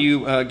go and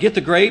you get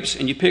the grapes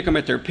and you pick them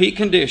at their peak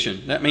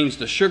condition. That means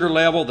the sugar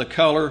level, the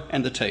color,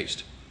 and the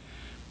taste.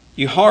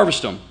 You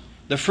harvest them.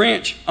 The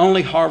French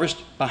only harvest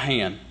by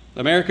hand.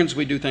 The Americans,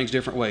 we do things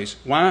different ways.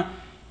 Why?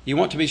 You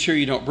want to be sure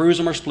you don't bruise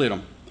them or split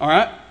them. All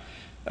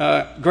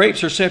right?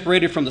 Grapes are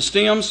separated from the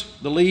stems,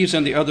 the leaves,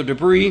 and the other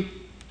debris.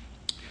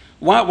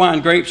 White wine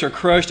grapes are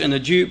crushed and the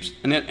juice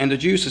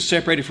is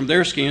separated from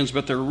their skins,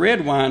 but the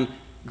red wine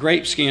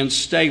grape skins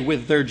stay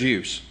with their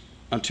juice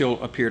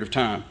until a period of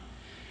time.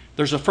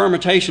 There's a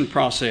fermentation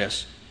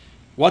process.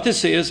 What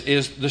this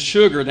is the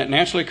sugar that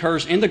naturally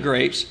occurs in the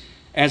grapes.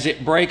 As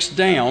it breaks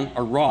down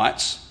or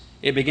rots,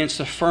 it begins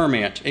to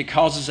ferment. It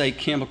causes a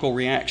chemical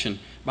reaction.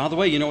 By the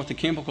way, you know what the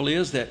chemical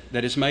is that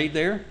is made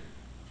there?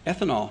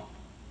 Ethanol.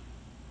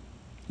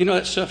 You know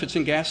that stuff that's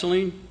in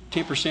gasoline?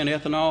 10%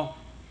 ethanol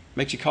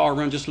makes your car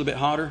run just a little bit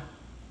hotter.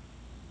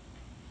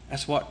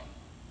 That's what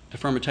the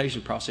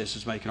fermentation process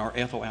is making, our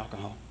ethyl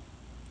alcohol.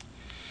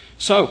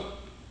 So,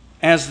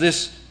 as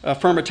this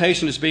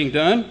fermentation is being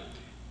done,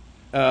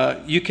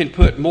 you can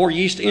put more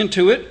yeast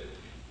into it.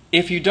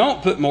 If you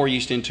don't put more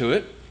yeast into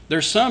it,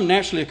 there's some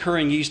naturally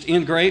occurring yeast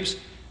in grapes,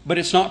 but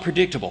it's not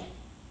predictable.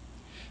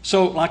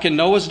 So, like in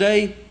Noah's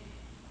day,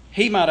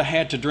 he might have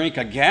had to drink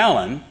a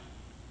gallon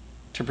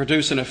to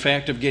produce an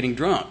effect of getting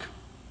drunk.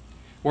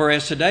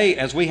 Whereas today,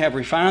 as we have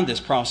refined this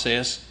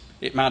process,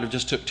 it might have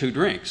just took 2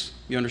 drinks.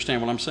 You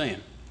understand what I'm saying?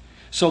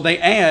 So they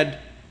add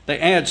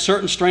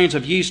certain strains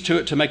of yeast to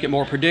it to make it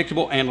more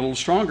predictable and a little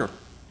stronger.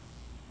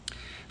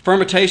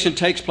 Fermentation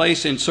takes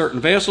place in certain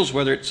vessels,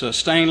 whether it's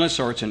stainless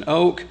or it's an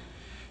oak.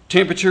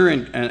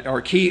 Temperature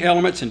are key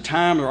elements, and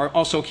time are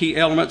also key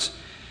elements.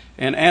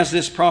 And as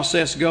this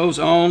process goes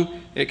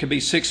on, it could be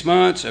 6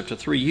 months up to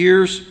 3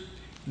 years.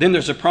 Then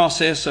there's a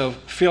process of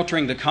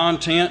filtering the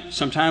content.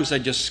 Sometimes they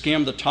just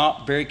skim the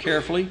top very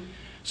carefully.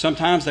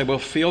 Sometimes they will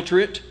filter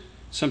it.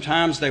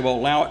 Sometimes they will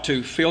allow it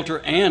to filter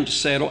and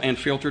settle and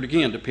filter it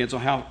again. Depends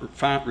on how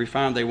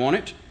refined they want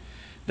it.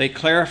 They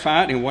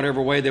clarify it in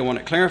whatever way they want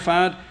it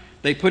clarified.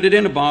 They put it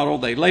in a bottle,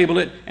 they label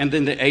it, and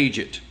then they age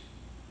it.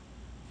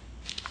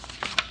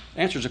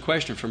 Answers a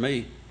question for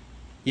me.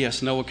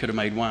 Yes, Noah could have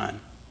made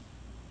wine.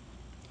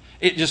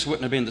 It just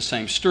wouldn't have been the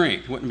same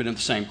strength, wouldn't have been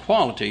the same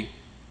quality.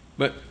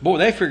 But boy,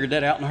 they figured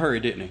that out in a hurry,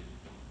 didn't they?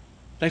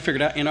 They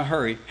figured out in a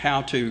hurry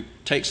how to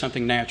take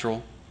something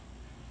natural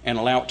and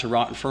allow it to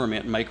rot and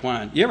ferment and make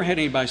wine. You ever had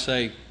anybody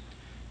say,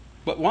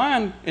 but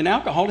wine and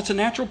alcohol, it's a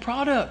natural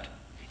product.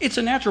 It's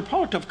a natural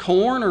product of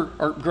corn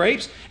or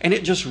grapes, and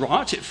it just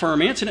rots, it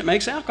ferments, and it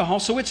makes alcohol,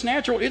 so it's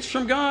natural, it's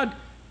from God.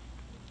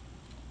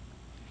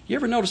 You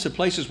ever notice the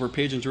places where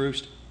pigeons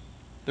roost?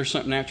 There's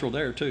something natural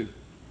there too.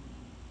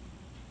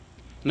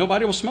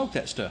 Nobody will smoke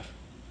that stuff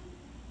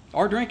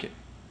or drink it.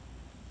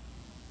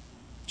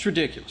 It's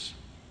ridiculous.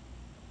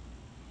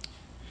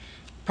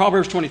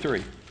 Proverbs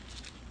 23.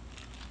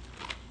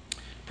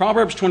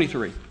 Proverbs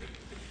 23.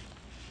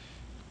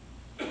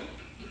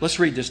 Let's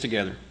read this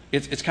together.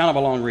 It's kind of a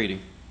long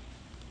reading.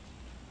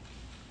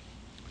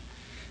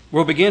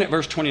 We'll begin at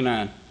verse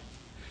 29.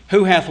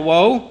 Who hath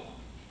woe?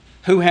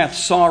 Who hath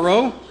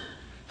sorrow?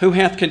 Who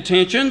hath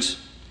contentions?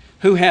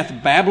 Who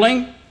hath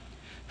babbling?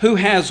 Who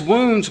has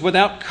wounds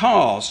without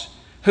cause?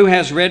 Who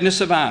has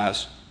redness of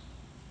eyes?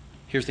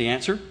 Here's the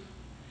answer.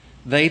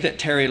 They that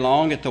tarry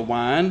long at the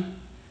wine,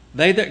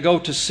 they that go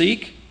to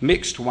seek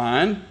mixed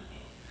wine.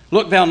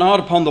 Look thou not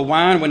upon the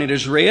wine when it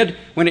is red,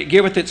 when it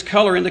giveth its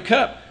color in the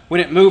cup,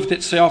 when it moveth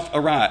itself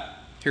aright.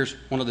 Here's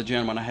one of the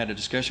gentlemen I had a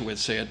discussion with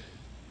said,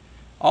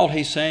 all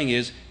he's saying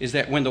is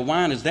that when the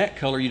wine is that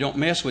color, you don't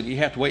mess with it. You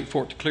have to wait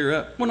for it to clear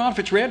up. Well, not if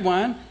it's red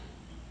wine.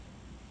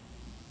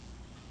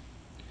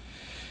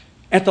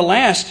 At the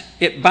last,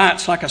 it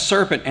bites like a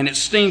serpent, and it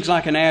stings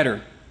like an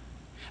adder.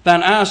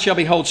 Thine eyes shall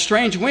behold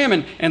strange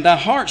women, and thy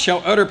heart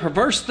shall utter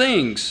perverse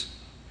things.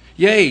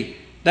 Yea,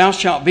 thou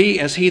shalt be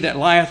as he that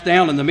lieth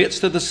down in the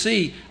midst of the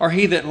sea, or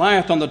he that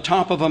lieth on the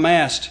top of a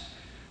mast.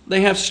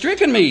 They have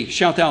stricken me,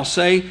 shalt thou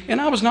say,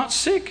 and I was not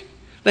sick.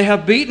 They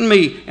have beaten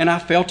me, and I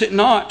felt it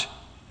not.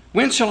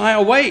 When shall I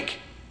awake?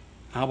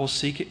 I will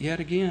seek it yet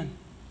again.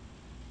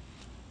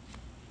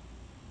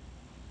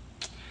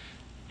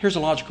 Here's a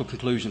logical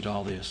conclusion to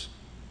all this.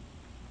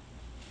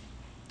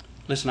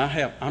 Listen,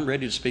 I'm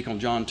ready to speak on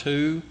John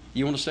 2.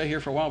 You want to stay here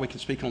for a while? We can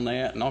speak on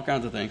that and all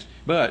kinds of things.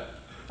 But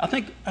I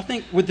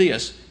think with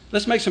this,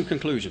 let's make some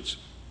conclusions.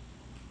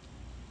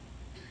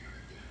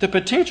 The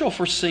potential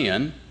for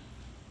sin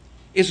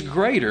is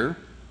greater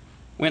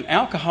when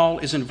alcohol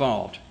is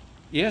involved.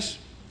 Yes?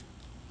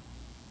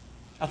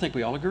 I think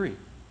we all agree.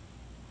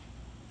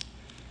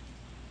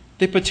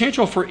 The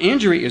potential for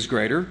injury is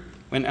greater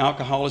when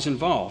alcohol is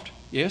involved.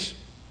 Yes?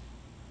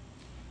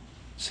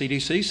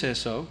 CDC says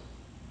so.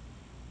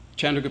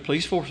 Chattanooga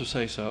Police Force will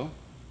say so.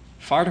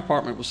 Fire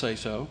Department will say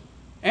so.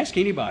 Ask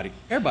anybody.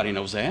 Everybody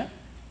knows that.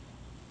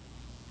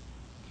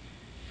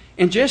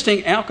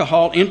 Ingesting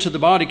alcohol into the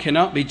body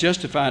cannot be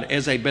justified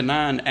as a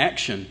benign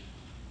action.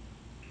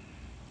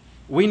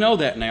 We know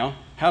that now.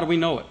 How do we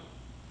know it?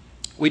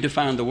 We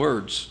define the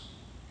words.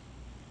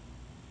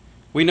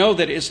 We know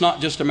that it's not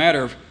just a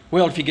matter of,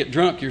 well, if you get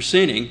drunk, you're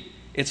sinning.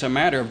 It's a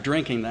matter of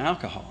drinking the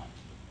alcohol.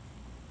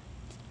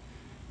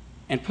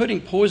 And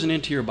putting poison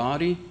into your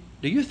body,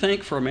 do you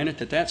think for a minute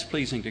that that's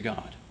pleasing to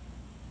God?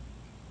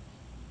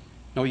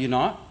 Know you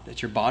not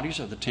that your bodies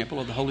are the temple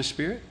of the Holy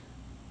Spirit?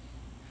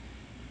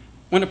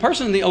 When a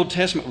person in the Old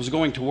Testament was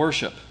going to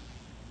worship,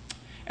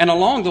 and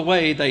along the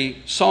way they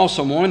saw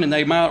someone and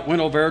they might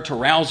went over there to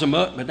rouse them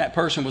up, but that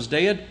person was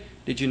dead,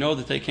 did you know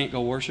that they can't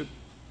go worship?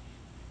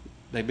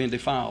 They've been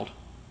defiled.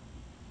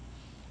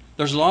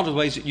 There's a lot of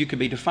ways that you could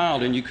be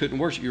defiled and you couldn't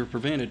worship. You were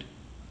prevented.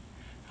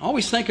 I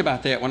always think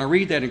about that when I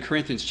read that in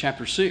Corinthians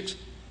chapter 6,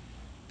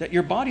 that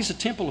your body's a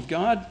temple of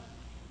God.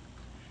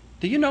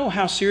 Do you know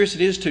how serious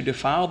it is to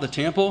defile the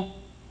temple?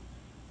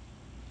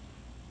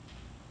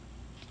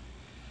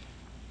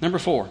 Number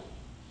 4.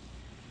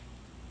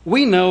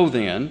 We know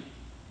then,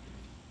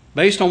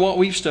 based on what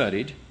we've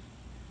studied,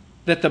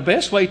 that the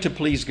best way to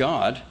please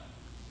God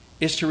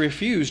is to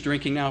refuse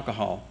drinking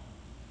alcohol.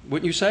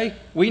 Wouldn't you say?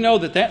 We know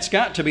that that's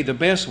got to be the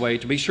best way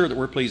to be sure that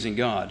we're pleasing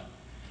God.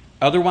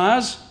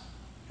 Otherwise,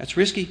 that's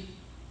risky.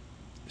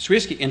 It's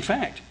risky. In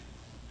fact,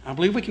 I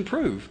believe we can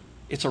prove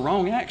it's a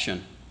wrong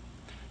action.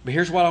 But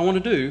here's what I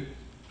want to do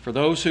for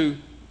those who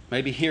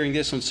may be hearing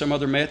this on some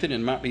other method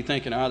and might be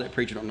thinking, that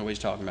preacher don't know what he's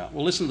talking about.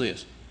 Well, listen to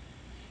this.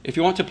 If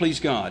you want to please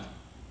God,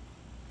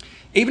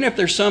 Even if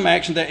there's some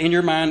action that in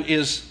your mind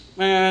is,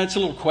 it's a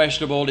little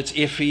questionable, it's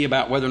iffy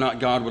about whether or not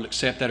God will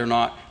accept that or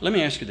not, let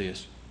me ask you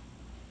this.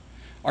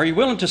 Are you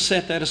willing to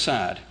set that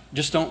aside?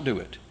 Just don't do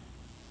it.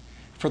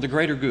 For the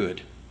greater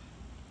good.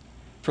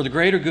 For the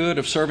greater good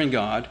of serving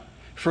God.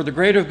 For the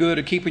greater good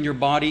of keeping your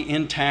body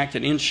intact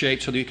and in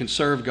shape so that you can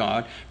serve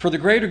God. For the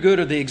greater good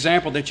of the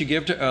example that you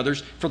give to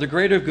others. For the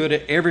greater good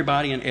of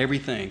everybody and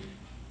everything.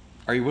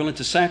 Are you willing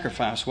to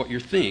sacrifice what you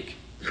think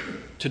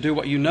to do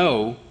what you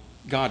know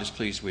God is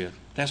pleased with?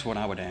 That's what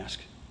I would ask.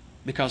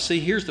 Because, see,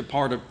 here's the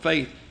part of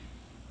faith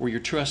where you're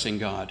trusting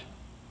God.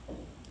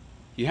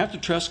 You have to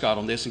trust God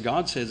on this, and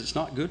God says it's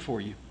not good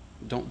for you.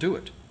 Don't do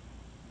it.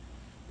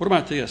 What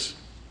about this?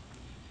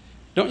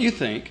 Don't you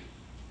think,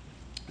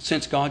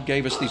 since God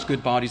gave us these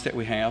good bodies that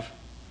we have,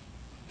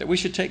 that we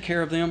should take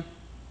care of them?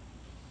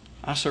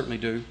 I certainly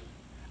do.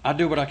 I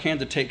do what I can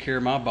to take care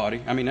of my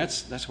body. I mean,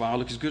 that's why I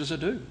look as good as I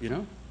do, you know.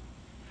 And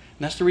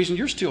that's the reason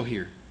you're still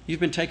here. You've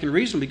been taking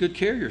reasonably good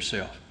care of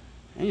yourself.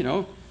 And, you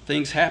know,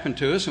 things happen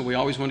to us, and we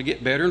always want to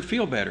get better and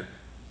feel better.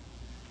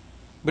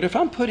 But if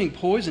I'm putting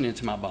poison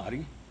into my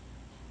body,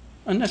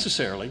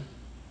 unnecessarily,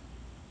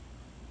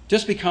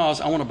 just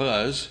because I want to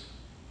buzz,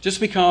 just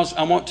because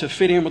I want to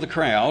fit in with the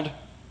crowd,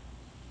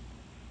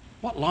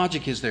 what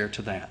logic is there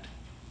to that?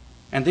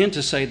 And then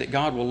to say that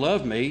God will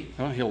love me,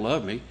 well, He'll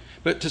love me,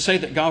 but to say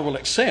that God will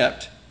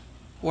accept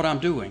what I'm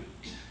doing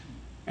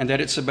and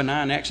that it's a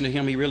benign action to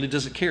Him, He really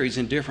doesn't care. He's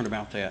indifferent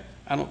about that.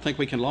 I don't think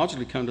we can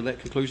logically come to that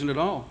conclusion at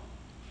all.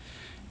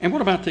 And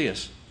what about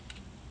this?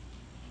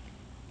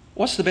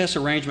 What's the best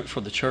arrangement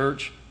for the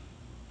church,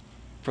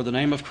 for the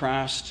name of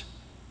Christ,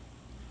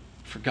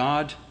 for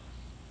God,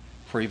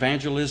 for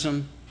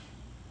evangelism,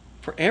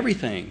 for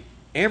everything,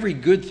 every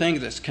good thing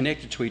that's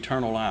connected to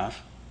eternal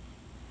life?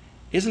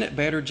 Isn't it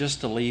better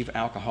just to leave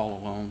alcohol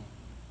alone?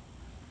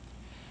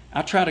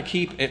 I try to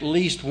keep at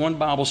least one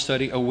Bible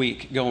study a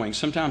week going.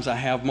 Sometimes I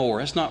have more.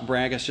 It's not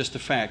brag, it's just a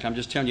fact. I'm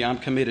just telling you I'm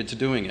committed to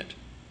doing it.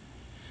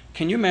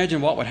 Can you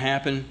imagine what would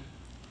happen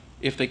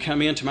if they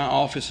come into my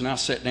office and I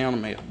sit down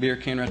on my beer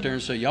can right there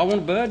and say, y'all want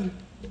a bud?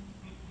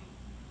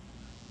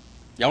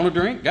 Y'all want a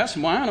drink? Got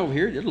some wine over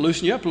here. It'll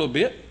loosen you up a little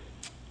bit.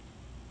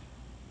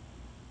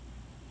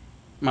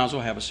 Might as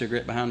well have a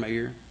cigarette behind my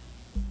ear.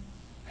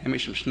 Hand me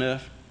some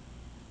snuff.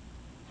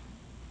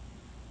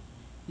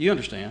 You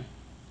understand?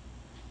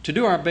 To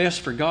do our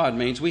best for God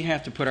means we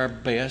have to put our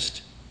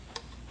best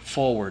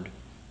forward.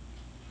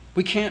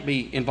 We can't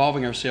be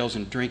involving ourselves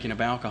in drinking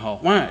of alcohol.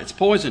 Why? It's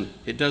poison.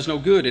 It does no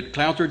good. It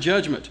clouds our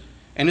judgment.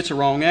 And it's a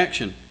wrong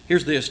action.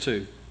 Here's this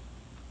too.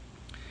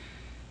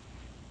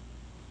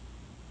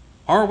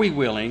 Are we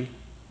willing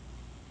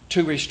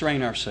to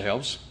restrain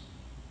ourselves?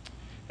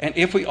 And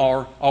if we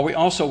are we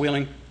also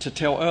willing to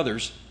tell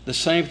others the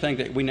same thing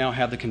that we now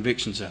have the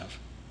convictions of?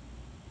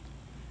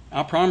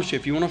 I promise you,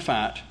 if you want to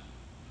fight,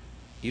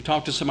 you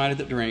talk to somebody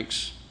that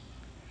drinks,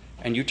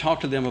 and you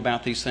talk to them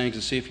about these things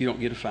and see if you don't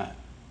get a fight.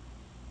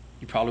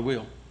 You probably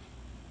will.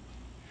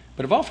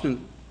 But I've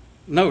often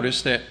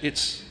noticed that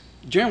it's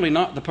generally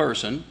not the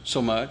person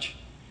so much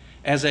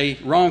as a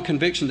wrong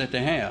conviction that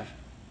they have.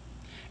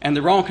 And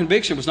the wrong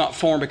conviction was not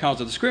formed because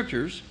of the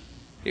Scriptures.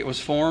 It was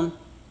formed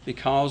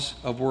because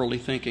of worldly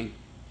thinking.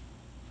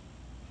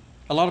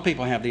 A lot of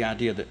people have the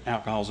idea that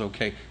alcohol is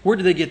okay. Where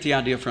did they get the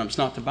idea from? It's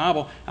not the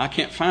Bible. I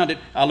can't find it.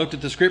 I looked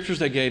at the Scriptures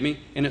they gave me,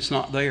 and it's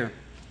not there.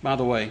 By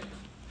the way,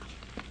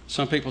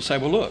 some people say,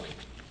 well, look,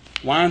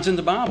 wine's in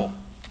the Bible,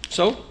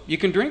 so you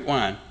can drink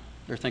wine.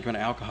 They're thinking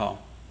about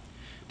alcohol.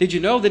 Did you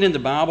know that in the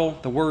Bible,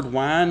 the word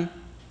wine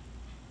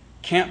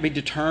can't be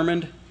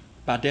determined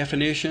by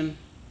definition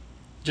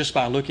just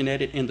by looking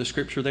at it in the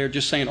Scripture there,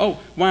 just saying, oh,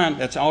 wine,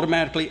 that's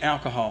automatically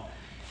alcohol.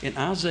 In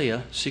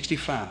Isaiah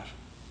 65,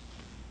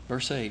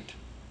 verse 8,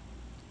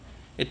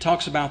 it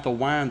talks about the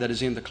wine that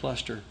is in the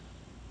cluster.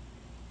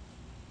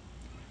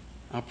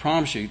 I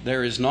promise you,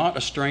 there is not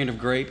a strain of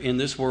grape in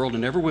this world,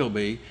 and never will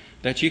be,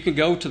 that you can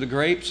go to the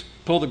grapes,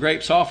 pull the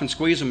grapes off and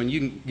squeeze them, and you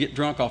can get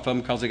drunk off of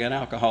them because they got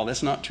alcohol.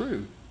 That's not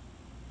true.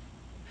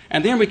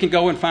 And then we can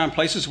go and find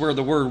places where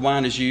the word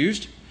wine is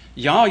used,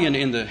 yayin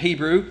in the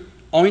Hebrew,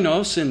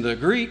 oinos in the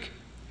Greek,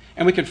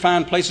 and we can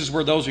find places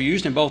where those are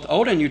used in both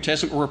Old and New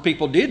Testament where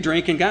people did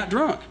drink and got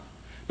drunk.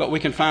 But we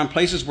can find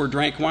places where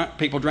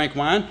people drank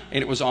wine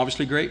and it was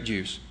obviously grape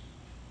juice.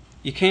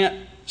 You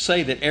can't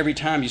say that every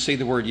time you see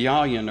the word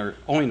yayin or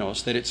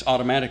oinos that it's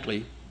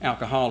automatically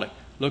alcoholic.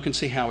 Look and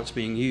see how it's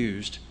being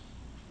used.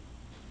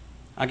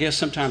 I guess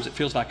sometimes it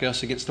feels like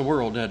us against the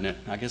world, doesn't it?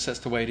 I guess that's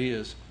the way it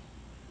is.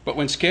 But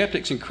when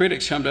skeptics and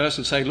critics come to us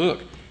and say,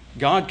 look,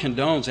 God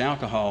condones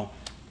alcohol,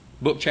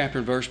 book, chapter,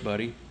 and verse,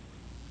 buddy,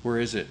 where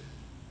is it?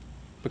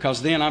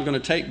 Because then I'm going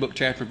to take book,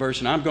 chapter, and verse,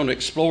 and I'm going to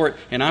explore it,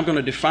 and I'm going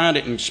to define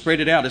it and spread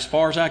it out as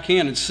far as I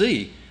can and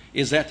see,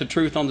 is that the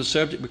truth on the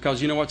subject?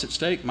 Because you know what's at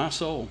stake? My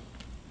soul.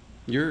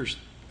 Yours.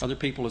 Other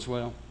people as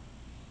well.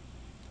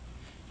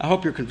 I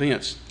hope you're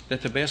convinced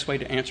that the best way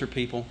to answer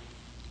people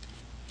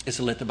is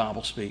to let the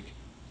Bible speak.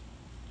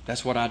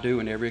 That's what I do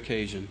in every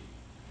occasion.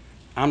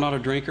 I'm not a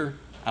drinker.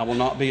 I will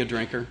not be a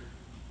drinker.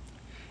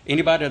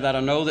 Anybody that I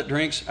know that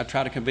drinks, I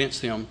try to convince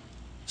them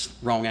it's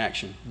wrong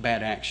action,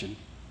 bad action.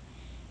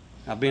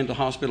 I've been to the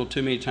hospital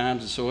too many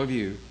times, and so have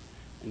you,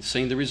 and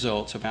seen the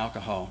results of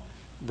alcohol.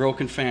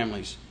 Broken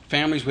families,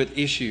 families with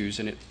issues,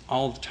 and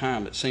all the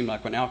time it seems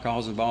like when alcohol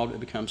is involved, it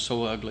becomes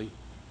so ugly.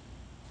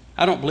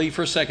 I don't believe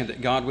for a second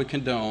that God would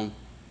condone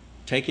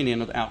taking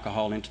in of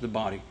alcohol into the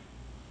body.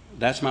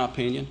 That's my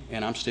opinion,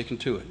 and I'm sticking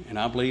to it. And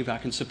I believe I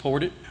can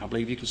support it. I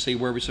believe you can see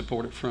where we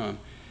support it from.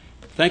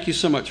 Thank you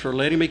so much for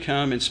letting me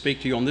come and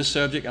speak to you on this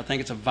subject. I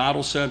think it's a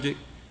vital subject.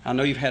 I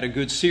know you've had a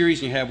good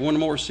series, and you have one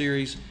more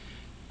series.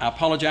 I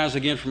apologize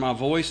again for my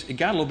voice. It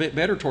got a little bit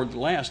better toward the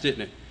last,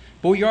 didn't it?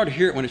 Boy, you ought to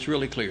hear it when it's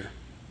really clear.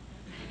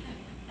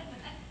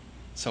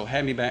 So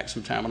have me back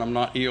sometime when I'm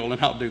not ill,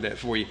 and I'll do that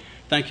for you.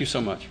 Thank you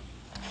so much.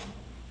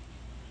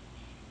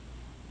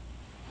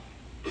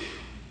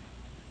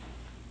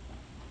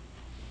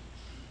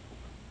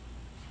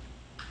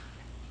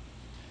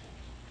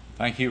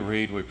 Thank you,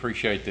 Reed. We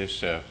appreciate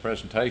this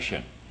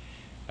presentation.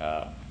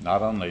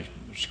 Not only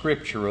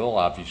scriptural,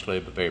 obviously,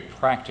 but very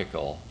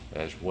practical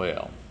as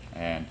well.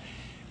 And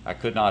I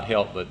could not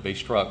help but be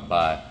struck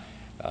by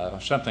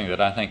something that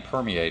I think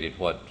permeated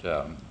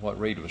what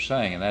Reed was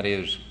saying, and that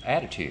is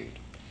attitude.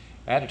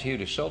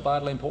 Attitude is so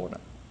vitally important.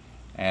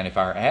 And if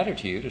our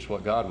attitude is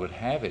what God would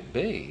have it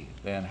be,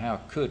 then how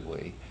could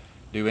we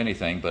do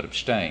anything but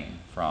abstain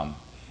from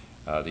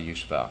the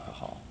use of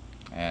alcohol?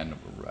 And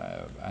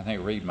I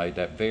think Reed made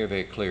that very,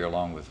 very clear,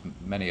 along with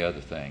many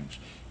other things,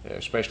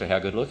 especially how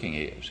good looking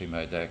he is. He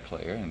made that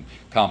clear and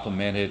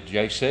complimented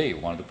J.C.,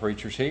 one of the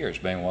preachers here, as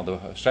being one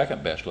of the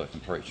second best looking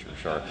preachers.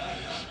 Or,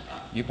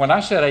 when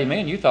I said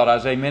amen, you thought I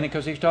was amening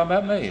because he's talking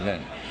about me.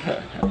 Then,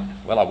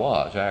 well, I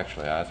was,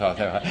 actually. I thought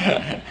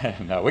that.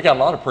 No, we got a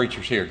lot of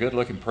preachers here, good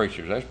looking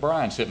preachers. There's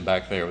Brian sitting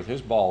back there with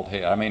his bald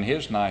head. I mean,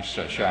 his nice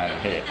shiny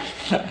head.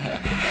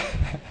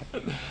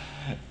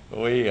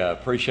 We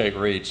appreciate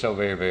Reed so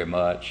very, very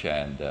much,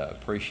 and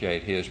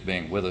appreciate his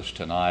being with us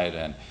tonight,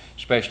 and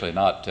especially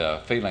not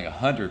feeling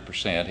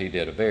 100%. He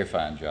did a very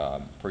fine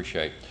job.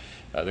 Appreciate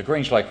the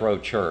Greens Lake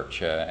Road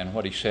Church and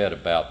what he said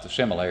about the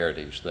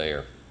similarities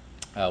there.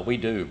 We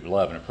do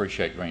love and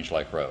appreciate Greens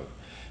Lake Road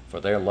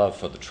for their love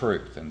for the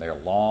truth and their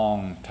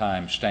long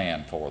time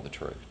stand for the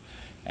truth.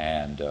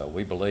 And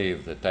we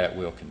believe that that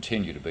will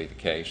continue to be the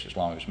case as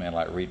long as men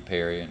like Reed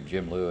Perry and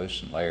Jim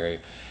Lewis and Larry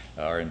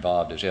are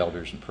involved as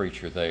elders and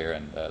preacher there,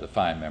 and the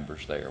fine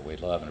members there. We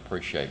love and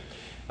appreciate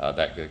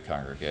that good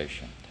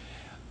congregation.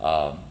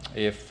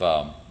 If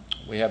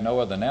we have no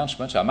other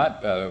announcements, I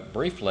might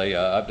briefly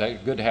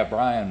update. Good to have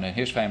Brian and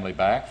his family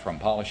back from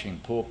polishing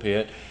the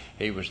pulpit.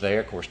 He was there.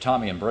 Of course,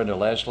 Tommy and Brenda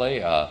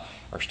Leslie are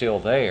still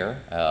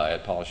there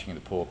at polishing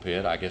the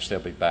pulpit. I guess they'll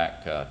be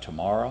back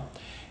tomorrow.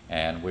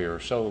 And we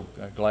are so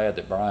glad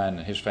that Brian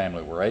and his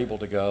family were able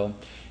to go.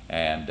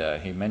 And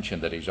he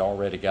mentioned that he's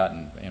already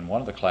gotten in one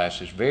of the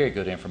classes very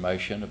good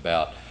information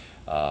about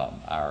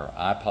our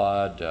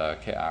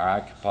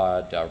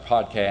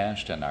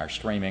podcast, and our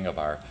streaming of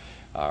our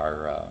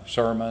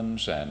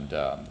sermons, and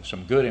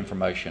some good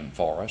information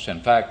for us.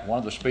 In fact, one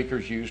of the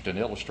speakers used an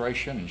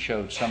illustration and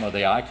showed some of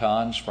the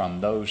icons from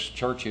those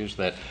churches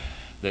that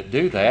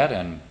do that,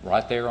 and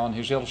right there on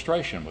his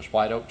illustration was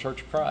White Oak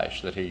Church of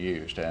Christ that he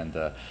used, and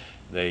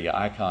the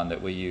icon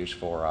that we use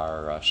for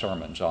our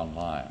sermons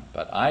online.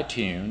 But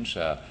iTunes,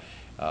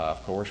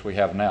 of course, we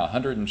have now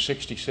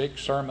 166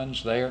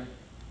 sermons there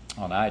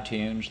on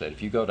iTunes, that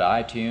if you go to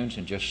iTunes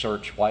and just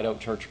search White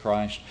Oak Church of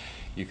Christ,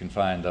 you can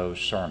find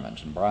those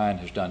sermons. And Brian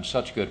has done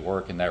such good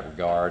work in that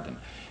regard, and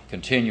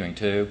continuing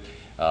to.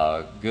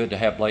 Good to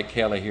have Blake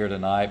Kelly here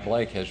tonight.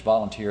 Blake has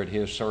volunteered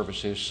his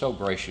services so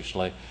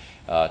graciously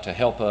to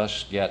help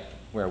us get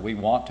where we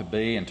want to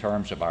be in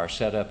terms of our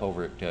setup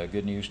over at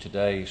Good News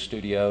Today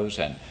studios,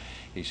 and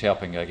he's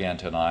helping again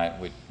tonight.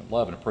 We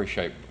love and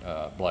appreciate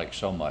Blake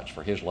so much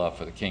for his love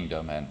for the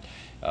kingdom and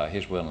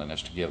his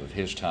willingness to give of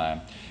his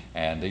time.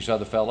 And these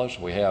other fellows,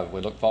 we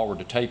look forward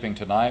to taping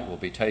tonight. We'll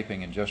be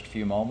taping in just a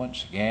few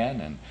moments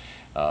again,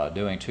 and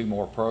doing 2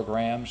 more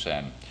programs,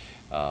 and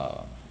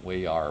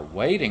we are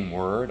waiting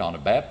word on a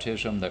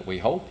baptism that we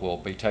hope will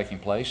be taking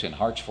place in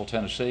Hartsville,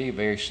 Tennessee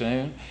very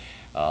soon.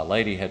 A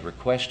lady had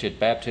requested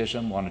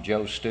baptism, one of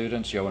Joe's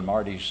students, Joe and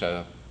Marty's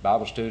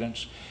Bible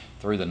students,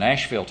 through the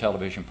Nashville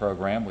television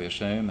program, we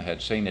assume,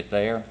 had seen it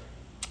there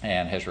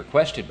and has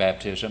requested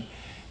baptism.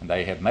 And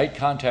they have made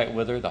contact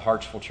with her, the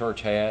Hartsville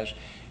Church has,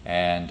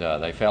 and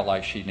they felt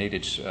like she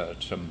needed a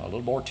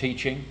little more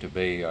teaching to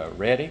be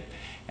ready.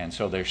 And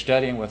so they're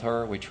studying with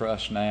her, we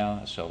trust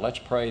now. So let's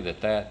pray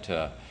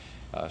that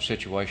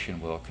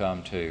situation will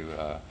come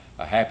to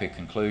a happy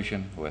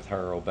conclusion with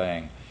her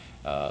obeying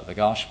the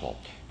gospel.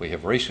 We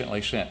have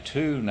recently sent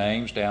 2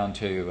 names down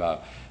to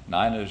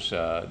Nina's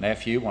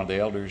nephew, one of the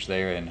elders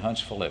there in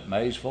Huntsville at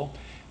Maysville,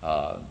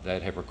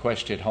 that have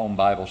requested home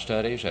Bible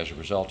studies as a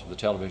result of the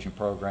television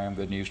program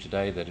Good News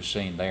Today that is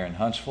seen there in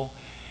Huntsville.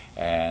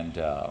 And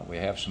we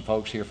have some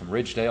folks here from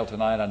Ridgedale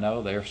tonight. I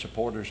know they're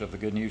supporters of the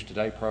Good News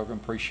Today program.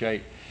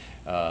 Appreciate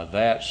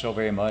that so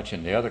very much,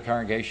 and the other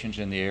congregations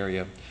in the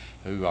area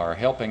who are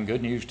helping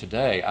Good News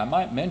Today. I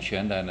might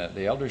mention, and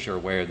the elders are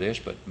aware of this,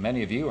 but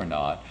many of you are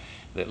not,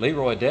 that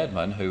Leroy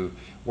Dedman, who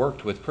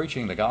worked with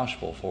Preaching the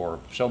Gospel for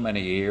so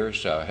many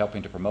years,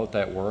 helping to promote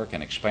that work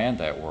and expand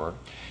that work,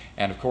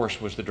 and of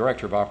course was the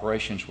Director of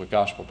Operations with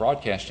Gospel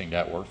Broadcasting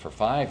Network for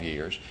 5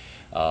 years.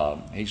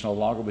 He's no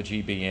longer with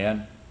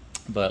GBN,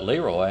 but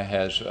Leroy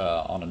has,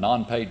 on a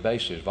non-paid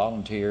basis,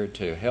 volunteered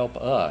to help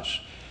us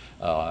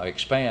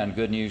expand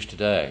Good News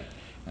Today.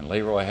 And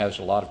Leroy has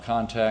a lot of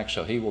contacts,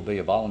 so he will be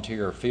a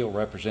volunteer field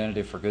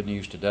representative for Good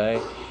News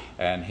Today,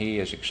 and he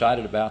is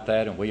excited about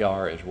that, and we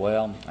are as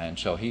well. And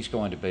so he's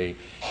going to be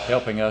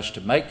helping us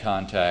to make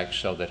contacts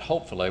so that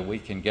hopefully we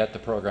can get the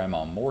program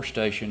on more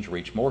stations,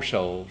 reach more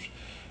souls,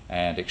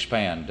 and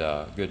expand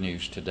Good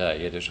News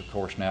Today. It is, of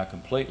course, now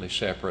completely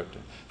separate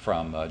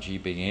from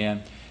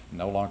GBN,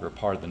 no longer a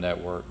part of the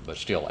network, but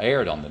still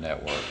aired on the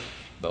network.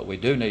 But we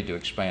do need to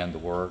expand the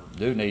work,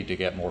 do need to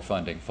get more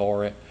funding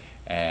for it.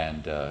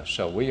 And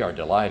so we are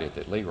delighted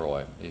that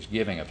Leroy is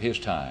giving of his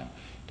time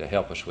to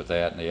help us with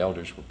that, and the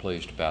elders were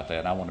pleased about that.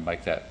 And I want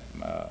to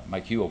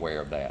make you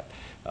aware of that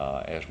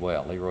as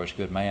well. Leroy's a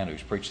good man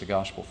who's preached the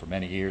gospel for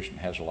many years and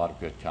has a lot of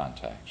good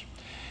contacts.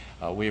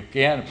 We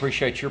again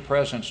appreciate your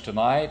presence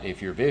tonight.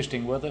 If you're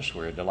visiting with us,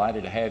 we're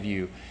delighted to have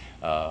you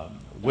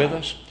with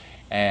us.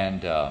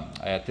 And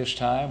at this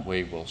time,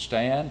 we will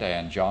stand,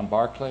 and John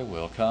Barclay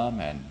will come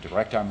and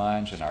direct our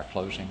minds in our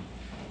closing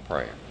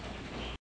prayer.